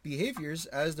behaviors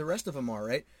as the rest of them are,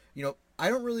 right? I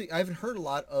haven't heard a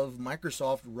lot of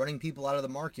Microsoft running people out of the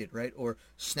market, right? Or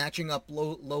snatching up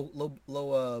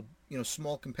low,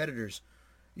 small competitors.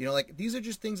 These are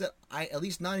just things that at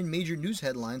least not in major news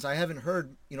headlines, I haven't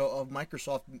heard, of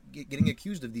Microsoft getting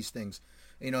accused of these things.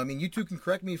 You two can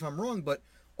correct me if I'm wrong, but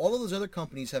all of those other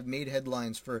companies have made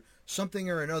headlines for something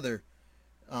or another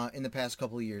in the past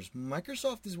couple of years.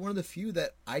 Microsoft is one of the few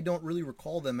that I don't really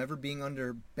recall them ever being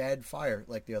under bad fire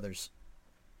like the others.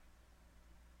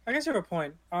 I guess you have a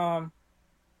point.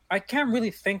 I can't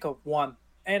really think of one,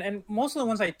 and most of the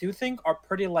ones I do think are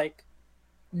pretty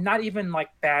not even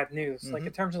bad news. Mm-hmm. Like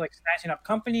in terms of snatching up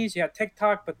companies, you have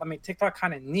TikTok, but TikTok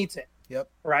kind of needs it. Yep.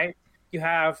 Right. You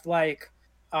have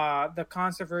the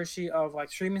controversy of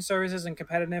streaming services and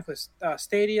competitive with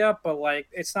Stadia, but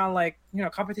it's not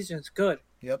competition is good.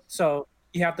 Yep. So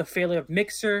you have the failure of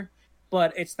Mixer,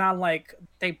 but it's not like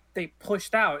they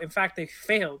pushed out. In fact, they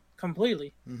failed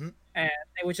completely. Mm-hmm. And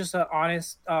it was just an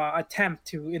honest attempt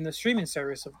to in the streaming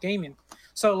service of gaming.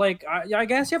 So I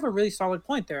guess you have a really solid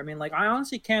point there. I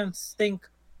honestly can't think,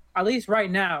 at least right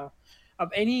now,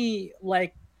 of any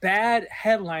bad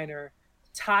headliner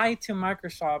tied to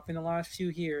Microsoft in the last few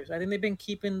years. I think they've been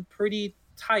keeping pretty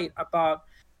tight about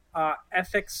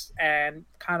ethics and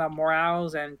kind of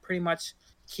morals and pretty much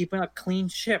keeping a clean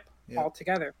ship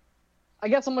altogether. I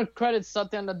guess I'm going to credit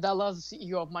Satya Nadella, the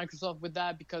CEO of Microsoft, with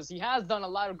that because he has done a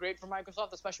lot of great for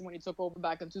Microsoft, especially when he took over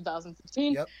back in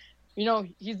 2015. Yep.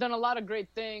 He's done a lot of great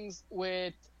things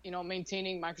with,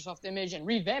 maintaining Microsoft image and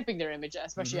revamping their image,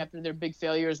 especially after their big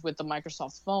failures with the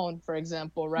Microsoft phone, for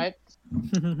example, right?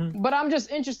 But I'm just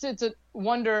interested to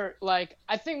wonder,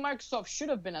 I think Microsoft should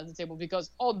have been at the table because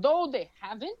although they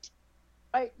haven't,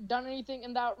 done anything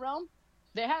in that realm,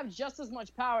 they have just as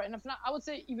much power, and if not, I would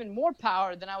say even more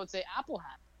power than I would say Apple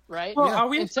had, right? Well, are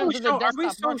we so sure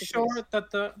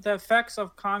that the effects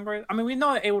of Congress? We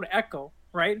know it would echo,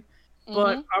 right?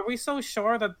 But are we so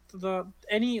sure that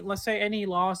any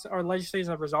laws or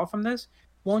legislation that result from this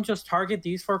won't just target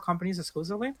these 4 companies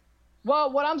exclusively?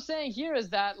 Well, what I'm saying here is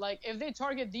that if they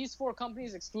target these 4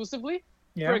 companies exclusively,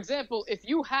 for example, if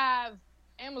you have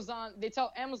Amazon, they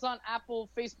tell Amazon, Apple,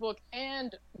 Facebook,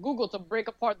 and Google to break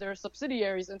apart their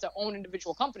subsidiaries into own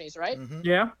individual companies, right? Mm-hmm.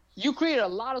 Yeah. You create a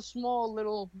lot of small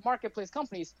little marketplace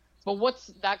companies, but what's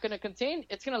that going to contain?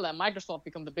 It's going to let Microsoft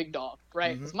become the big dog,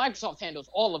 right? Because Microsoft handles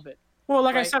all of it. Well,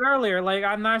 I said earlier,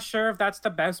 I'm not sure if that's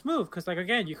the best move because,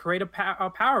 again, you create a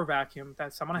power vacuum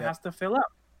that someone has to fill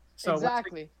up. So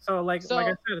exactly. Like I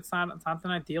said, it's not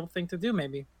an ideal thing to do,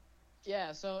 maybe.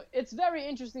 Yeah, so it's very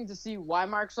interesting to see why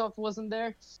Microsoft wasn't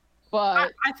there,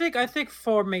 but I think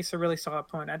 4 makes a really solid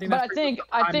point. I think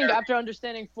after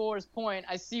understanding 4's point,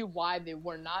 I see why they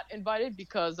were not invited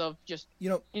because of just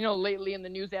lately in the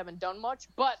news they haven't done much.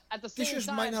 But at the same time, this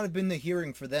just might not have been the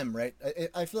hearing for them, right?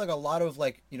 I feel like a lot of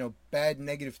bad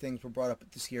negative things were brought up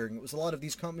at this hearing. It was a lot of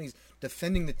these companies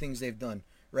defending the things they've done,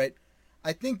 right?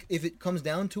 I think if it comes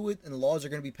down to it and laws are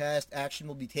going to be passed, action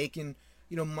will be taken.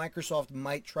 Microsoft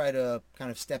might try to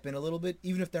kind of step in a little bit,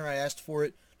 even if they're not asked for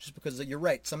it, just because you're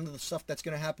right. Some of the stuff that's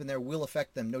going to happen there will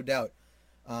affect them, no doubt.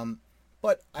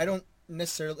 But I don't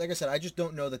necessarily, like I said, I just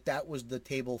don't know that was the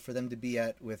table for them to be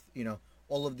at with,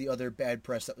 all of the other bad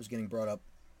press that was getting brought up.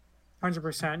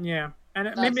 100%, yeah.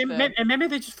 And maybe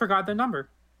they just forgot the number.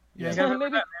 Yeah.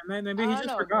 Maybe he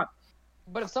just forgot.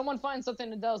 But if someone finds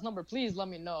something in Dell's number, please let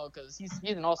me know because he's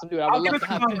an awesome dude. I'll give it to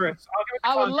Congress.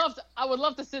 I would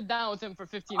love to sit down with him for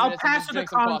 15 I'll minutes. pass it to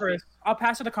Congress. I'll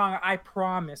pass it to Congress. I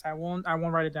promise. I won't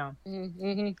write it down.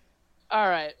 Mm-hmm. All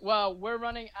right. Well, we're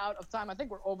running out of time. I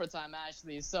think we're over time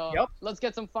actually. So Let's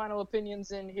get some final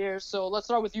opinions in here. So let's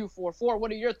start with you, 4.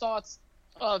 What are your thoughts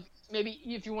of maybe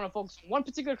if you want to focus on one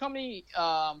particular company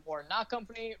or not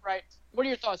company, right? What are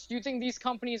your thoughts? Do you think these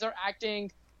companies are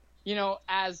acting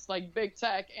as big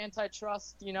tech,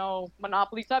 antitrust,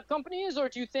 monopoly type companies, or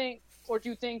do you think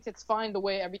it's fine the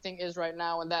way everything is right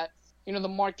now, and that the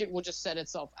market will just set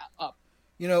itself up?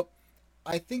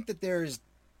 I think that there is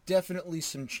definitely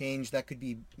some change that could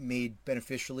be made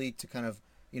beneficially to kind of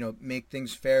make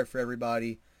things fair for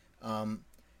everybody.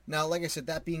 Now, like I said,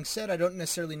 that being said, I don't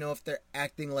necessarily know if they're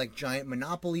acting like giant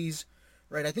monopolies.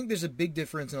 Right, I think there's a big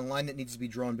difference in a line that needs to be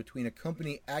drawn between a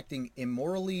company acting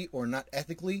immorally or not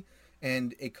ethically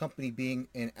and a company being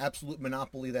an absolute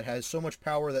monopoly that has so much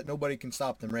power that nobody can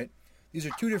stop them, right? These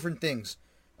are 2 different things.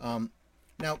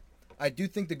 Now, I do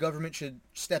think the government should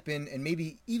step in and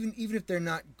maybe even if they're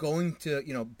not going to,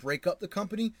 break up the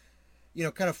company,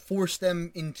 kind of force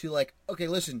them into like, okay,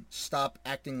 listen, stop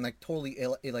acting like totally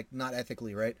like not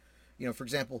ethically, right? For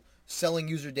example, selling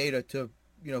user data to,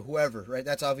 whoever, right?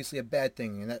 That's obviously a bad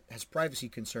thing, and that has privacy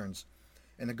concerns.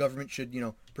 And the government should,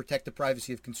 protect the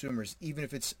privacy of consumers, even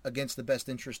if it's against the best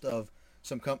interest of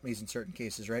some companies in certain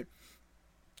cases, right?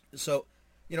 So,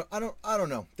 I don't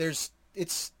know.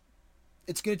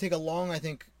 It's going to take a long, I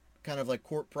think, kind of like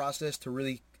court process to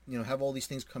really, have all these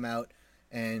things come out.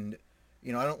 And,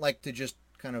 I don't like to just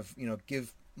kind of,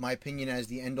 give my opinion as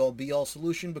the end-all, be-all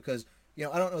solution because,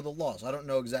 I don't know the laws. I don't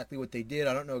know exactly what they did.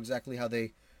 I don't know exactly how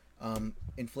they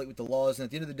inflate with the laws. And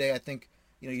at the end of the day, I think,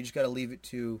 you just got to leave it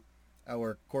to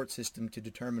our court system to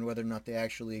determine whether or not they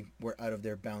actually were out of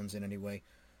their bounds in any way.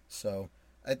 So,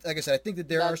 like I said, I think that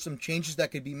there are some changes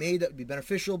that could be made that would be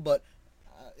beneficial, but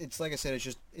it's like I said,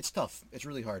 it's tough. It's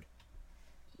really hard.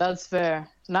 That's fair.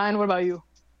 Nine, what about you?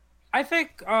 I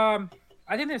think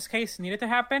this case needed to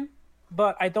happen,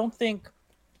 but I don't think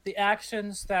the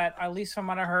actions that, at least from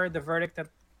what I heard, the verdict that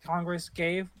Congress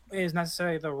gave is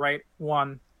necessarily the right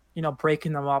one.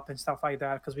 Breaking them up and stuff like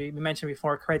that, because we mentioned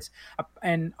before, it creates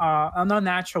an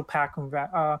unnatural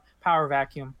power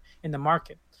vacuum in the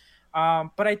market.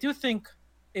 But I do think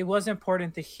it was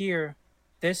important to hear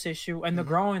this issue and the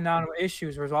growing amount of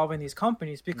issues resolving these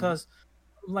companies, because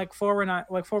like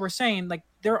we're saying, like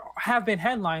there have been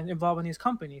headlines involving these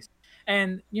companies,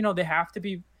 and they have to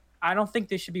be. I don't think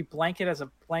they should be blanket as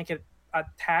a blanket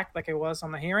attack like it was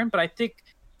on the hearing, but I think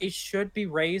it should be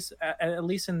raised, at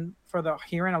least for the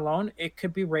hearing alone. It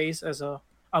could be raised as a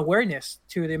awareness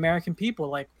to the American people,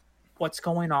 like what's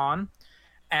going on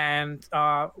and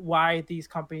why these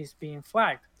companies being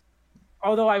flagged.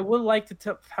 Although I would like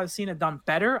to have seen it done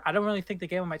better, I don't really think they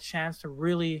gave them a chance to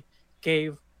really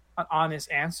give an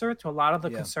honest answer to a lot of the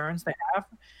concerns they have.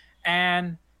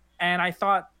 And I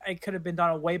thought it could have been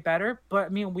done way better. But I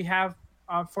mean, we have,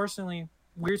 unfortunately,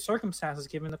 weird circumstances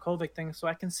given the COVID thing, so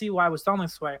I can see why it was done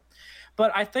this way.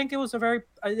 But I think it was at the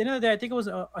end of the day, I think it was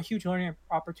a huge learning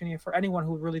opportunity for anyone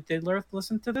who really did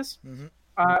listen to this.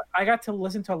 I got to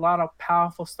listen to a lot of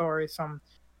powerful stories from,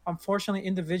 unfortunately,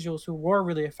 individuals who were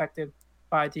really affected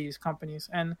by these companies.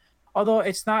 And although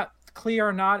it's not clear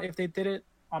or not if they did it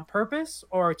on purpose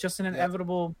or just an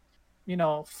inevitable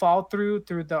fall through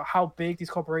how big these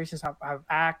corporations have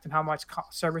act and how much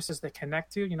services they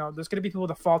connect to. There's going to be people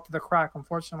that fall through the crack,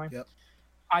 unfortunately.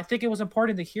 I think it was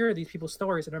important to hear these people's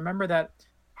stories and remember that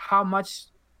how much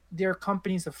their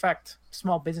companies affect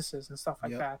small businesses and stuff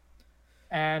like that.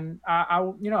 And I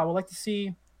would like to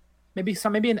see maybe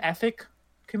an ethic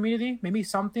community, maybe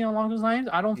something along those lines.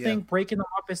 I don't think breaking them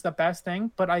up is the best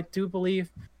thing, but I do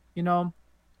believe,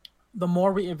 the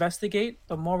more we investigate,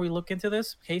 the more we look into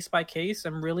this case by case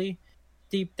and really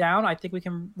deep down, I think we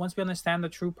can, once we understand the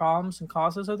true problems and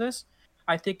causes of this,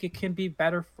 I think it can be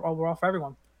better overall for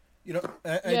everyone.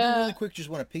 I do really quick just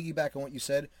want to piggyback on what you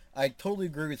said. I totally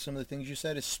agree with some of the things you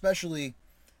said, especially,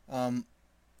 I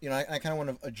kind of want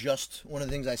to adjust one of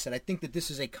the things I said. I think that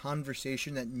this is a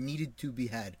conversation that needed to be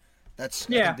had. That's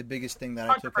I think the biggest thing that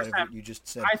I took out of what you just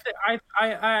said.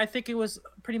 I think it was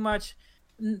pretty much.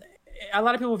 A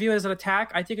lot of people view it as an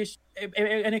attack. I think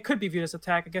and it could be viewed as an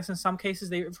attack. I guess in some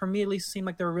cases, for me at least, seemed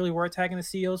like they really were attacking the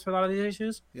CEOs for a lot of these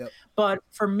issues. But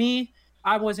for me,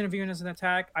 I wasn't viewing it as an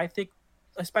attack. I think,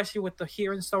 especially with the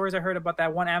hearing stories I heard about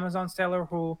that one Amazon seller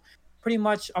who pretty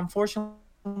much, unfortunately,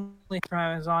 from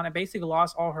Amazon and basically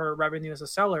lost all her revenue as a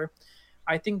seller.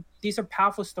 I think these are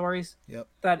powerful stories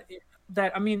that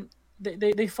I mean,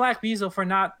 they flag Bezos for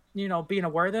not being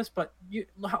aware of this, but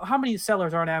how many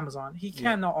sellers are on Amazon? He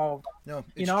can't know all of them. No,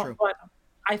 it's true. But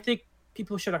I think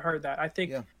people should have heard that. I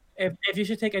think if you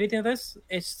should take anything of this,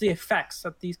 it's the effects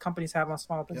that these companies have on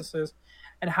small businesses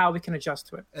and how we can adjust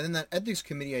to it. And then that ethics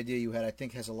committee idea you had, I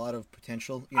think, has a lot of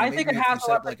potential. I think it has a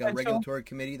lot of potential. A regulatory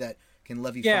committee that can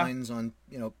levy fines on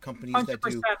companies 100%. That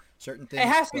do certain things. It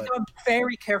has to be done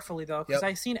very carefully though, because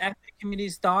I've seen ethics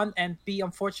committees done and be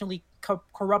unfortunately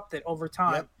corrupted over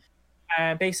time.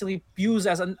 And basically used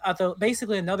as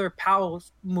basically another power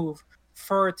move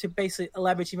to basically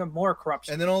leverage even more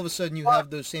corruption. And then all of a sudden you have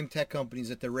those same tech companies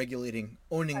that they're regulating,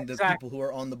 owning the people who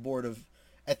are on the board of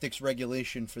ethics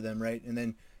regulation for them, right? And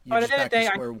then you just back to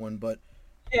square one. But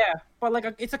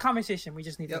it's a conversation we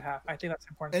just need to have. I think that's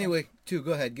important. Anyway,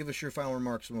 go ahead. Give us your final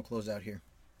remarks and we'll close out here.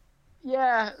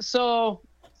 Yeah, so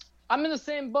I'm in the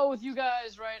same boat with you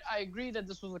guys, right? I agree that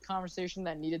this was a conversation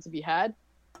that needed to be had.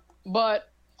 But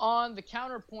on the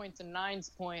counterpoint to Nine's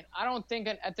point, I don't think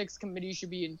an ethics committee should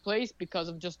be in place because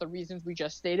of just the reasons we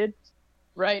just stated.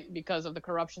 right? Because of the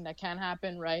corruption that can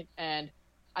happen, right? And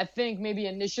I think maybe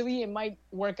initially it might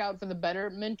work out for the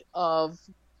betterment of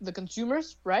the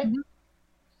consumers, right? Mm-hmm.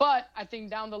 But I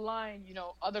think down the line,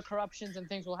 other corruptions and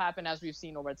things will happen as we've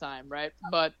seen over time, right?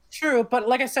 But true, but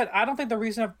like I said, I don't think the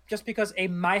reason of just because it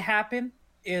might happen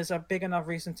is a big enough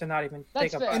reason to not even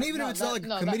think about it. And even if it's not like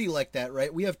a committee like that,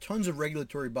 right? We have tons of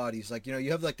regulatory bodies. Like,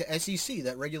 you have like the SEC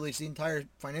that regulates the entire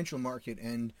financial market,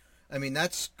 and I mean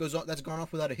that's gone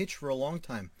off without a hitch for a long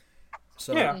time.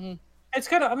 So yeah, it's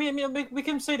kind of. I mean, we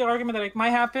can say the argument that it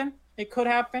might happen, it could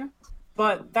happen,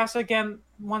 but that's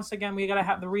once again, we gotta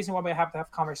have the reason why we have to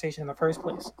have conversation in the first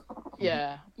place.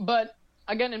 Yeah, but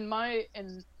again, in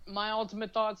my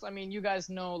ultimate thoughts, I mean, you guys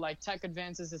know, like, tech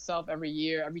advances itself every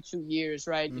year, every 2 years,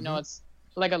 right? Mm-hmm. It's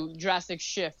like a drastic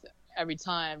shift every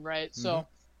time, right? Mm-hmm. So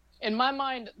in my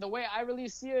mind, the way I really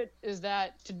see it is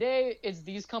that today it's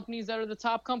these companies that are the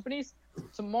top companies.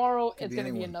 Tomorrow it's going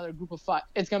to be another group of 5.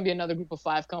 It's going to be another group of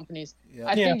 5 companies. Yeah.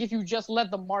 I think if you just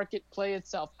let the market play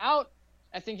itself out,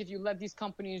 I think if you let these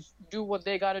companies do what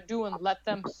they got to do and let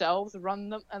themselves run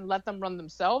them and let them run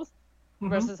themselves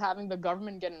versus having the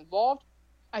government get involved,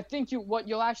 I think what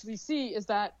you'll actually see is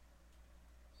that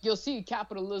you'll see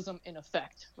capitalism in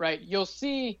effect, right? You'll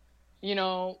see,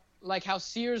 like how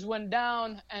Sears went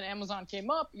down and Amazon came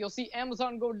up. You'll see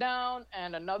Amazon go down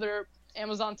and another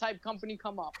Amazon type company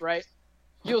come up, right?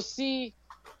 You'll see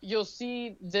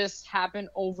this happen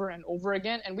over and over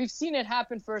again, and we've seen it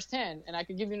happen firsthand. And I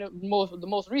could give you the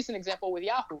most recent example with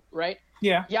Yahoo, right?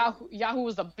 Yeah. Yahoo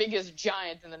was the biggest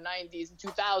giant in the 90s and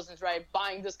 2000s, right?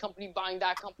 Buying this company, buying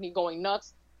that company, going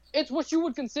nuts. It's what you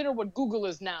would consider what Google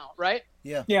is now, right?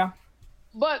 Yeah. Yeah.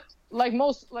 But like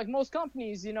most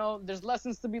companies, there's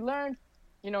lessons to be learned.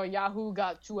 Yahoo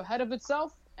got too ahead of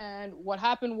itself, and what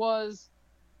happened was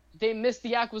they missed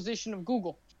the acquisition of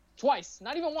Google twice,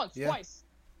 not even once, twice,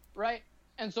 right?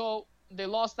 And so they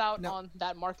lost out on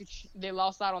that market. They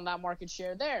lost out on that market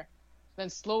share there. Then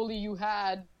slowly you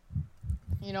had,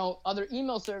 other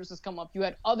email services come up. You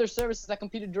had other services that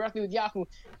competed directly with Yahoo,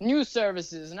 news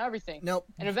services and everything. Nope.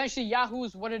 And eventually Yahoo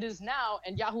is what it is now,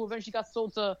 and Yahoo eventually got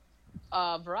sold to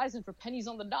Verizon for pennies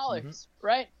on the dollars,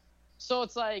 right? So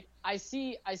it's like I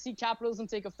see capitalism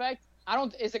take effect.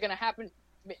 Is it going to happen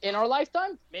in our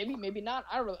lifetime? Maybe not.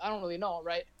 I don't really know,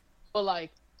 right? But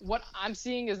like what I'm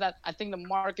seeing is that I think the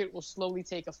market will slowly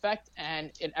take effect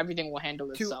and everything will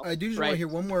handle itself. I do just want to hear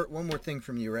one more thing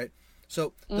from you, right?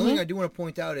 So the only thing I do want to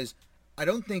point out is I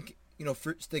don't think,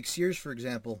 for like Sears, for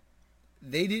example,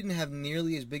 they didn't have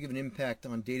nearly as big of an impact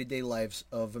on day-to-day lives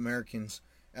of Americans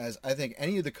as I think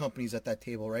any of the companies at that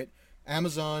table, right?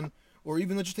 Amazon, or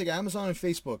even let's just take Amazon and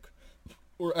Facebook,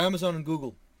 or Amazon and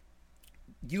Google.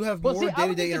 You have more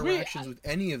day-to-day interactions with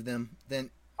any of them than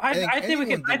I think we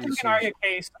can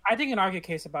argue a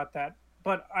case about that.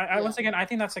 But once again, I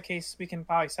think that's a case we can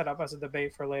probably set up as a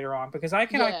debate for later on, because I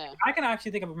can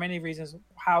actually think of many reasons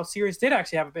how Sears did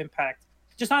actually have an impact,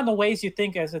 just not in the ways you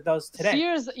think as it does today.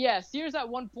 Sears at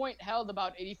one point held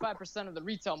about 85% of the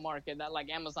retail market that like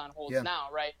Amazon holds now,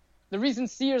 right? The reason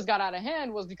Sears got out of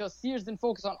hand was because Sears didn't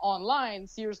focus on online.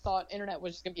 Sears thought internet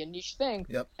was just going to be a niche thing,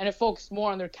 and it focused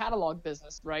more on their catalog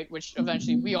business, right? Which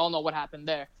eventually we all know what happened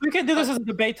there. We can do this as a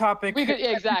debate topic. We could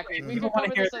exactly. We could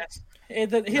cover this.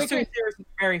 The history of Sears is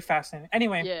very fascinating.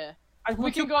 Anyway, I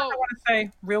want to say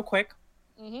real quick.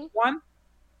 One,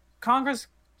 Congress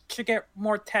should get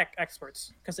more tech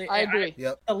experts because I agree.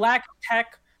 The lack of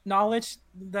tech knowledge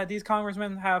that these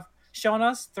congressmen have shown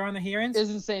us during the hearings is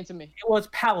insane to me. It was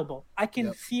palatable. I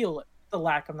can feel it, the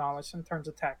lack of knowledge in terms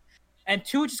of tech. And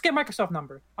 2, just get Microsoft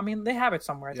number. I mean, they have it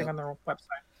somewhere, I think, on their website.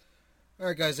 All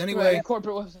right, guys. Anyway,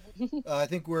 corporate website. I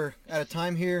think we're out of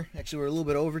time here. Actually, we're a little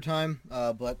bit over time,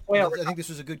 but I think this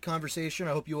was a good conversation.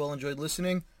 I hope you all enjoyed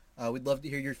listening. We'd love to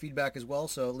hear your feedback as well.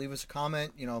 So leave us a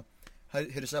comment.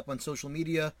 Hit us up on social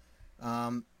media. Tu,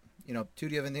 do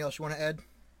you have anything else you want to add?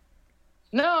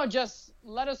 No, just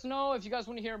let us know if you guys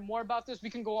want to hear more about this. We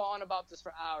can go on about this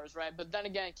for hours, right? But then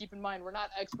again, keep in mind, we're not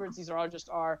experts. These are all just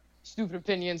our stupid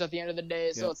opinions at the end of the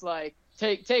day. So it's like,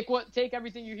 take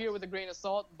everything you hear with a grain of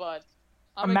salt. But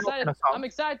I'm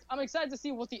excited to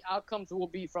see what the outcomes will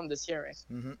be from this hearing.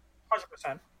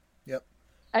 100%. Yep.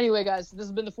 Anyway, guys, this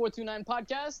has been the 429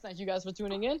 podcast. Thank you guys for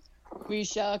tuning in. We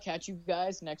shall catch you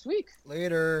guys next week.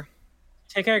 Later.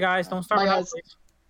 Take care, guys. Don't start with us.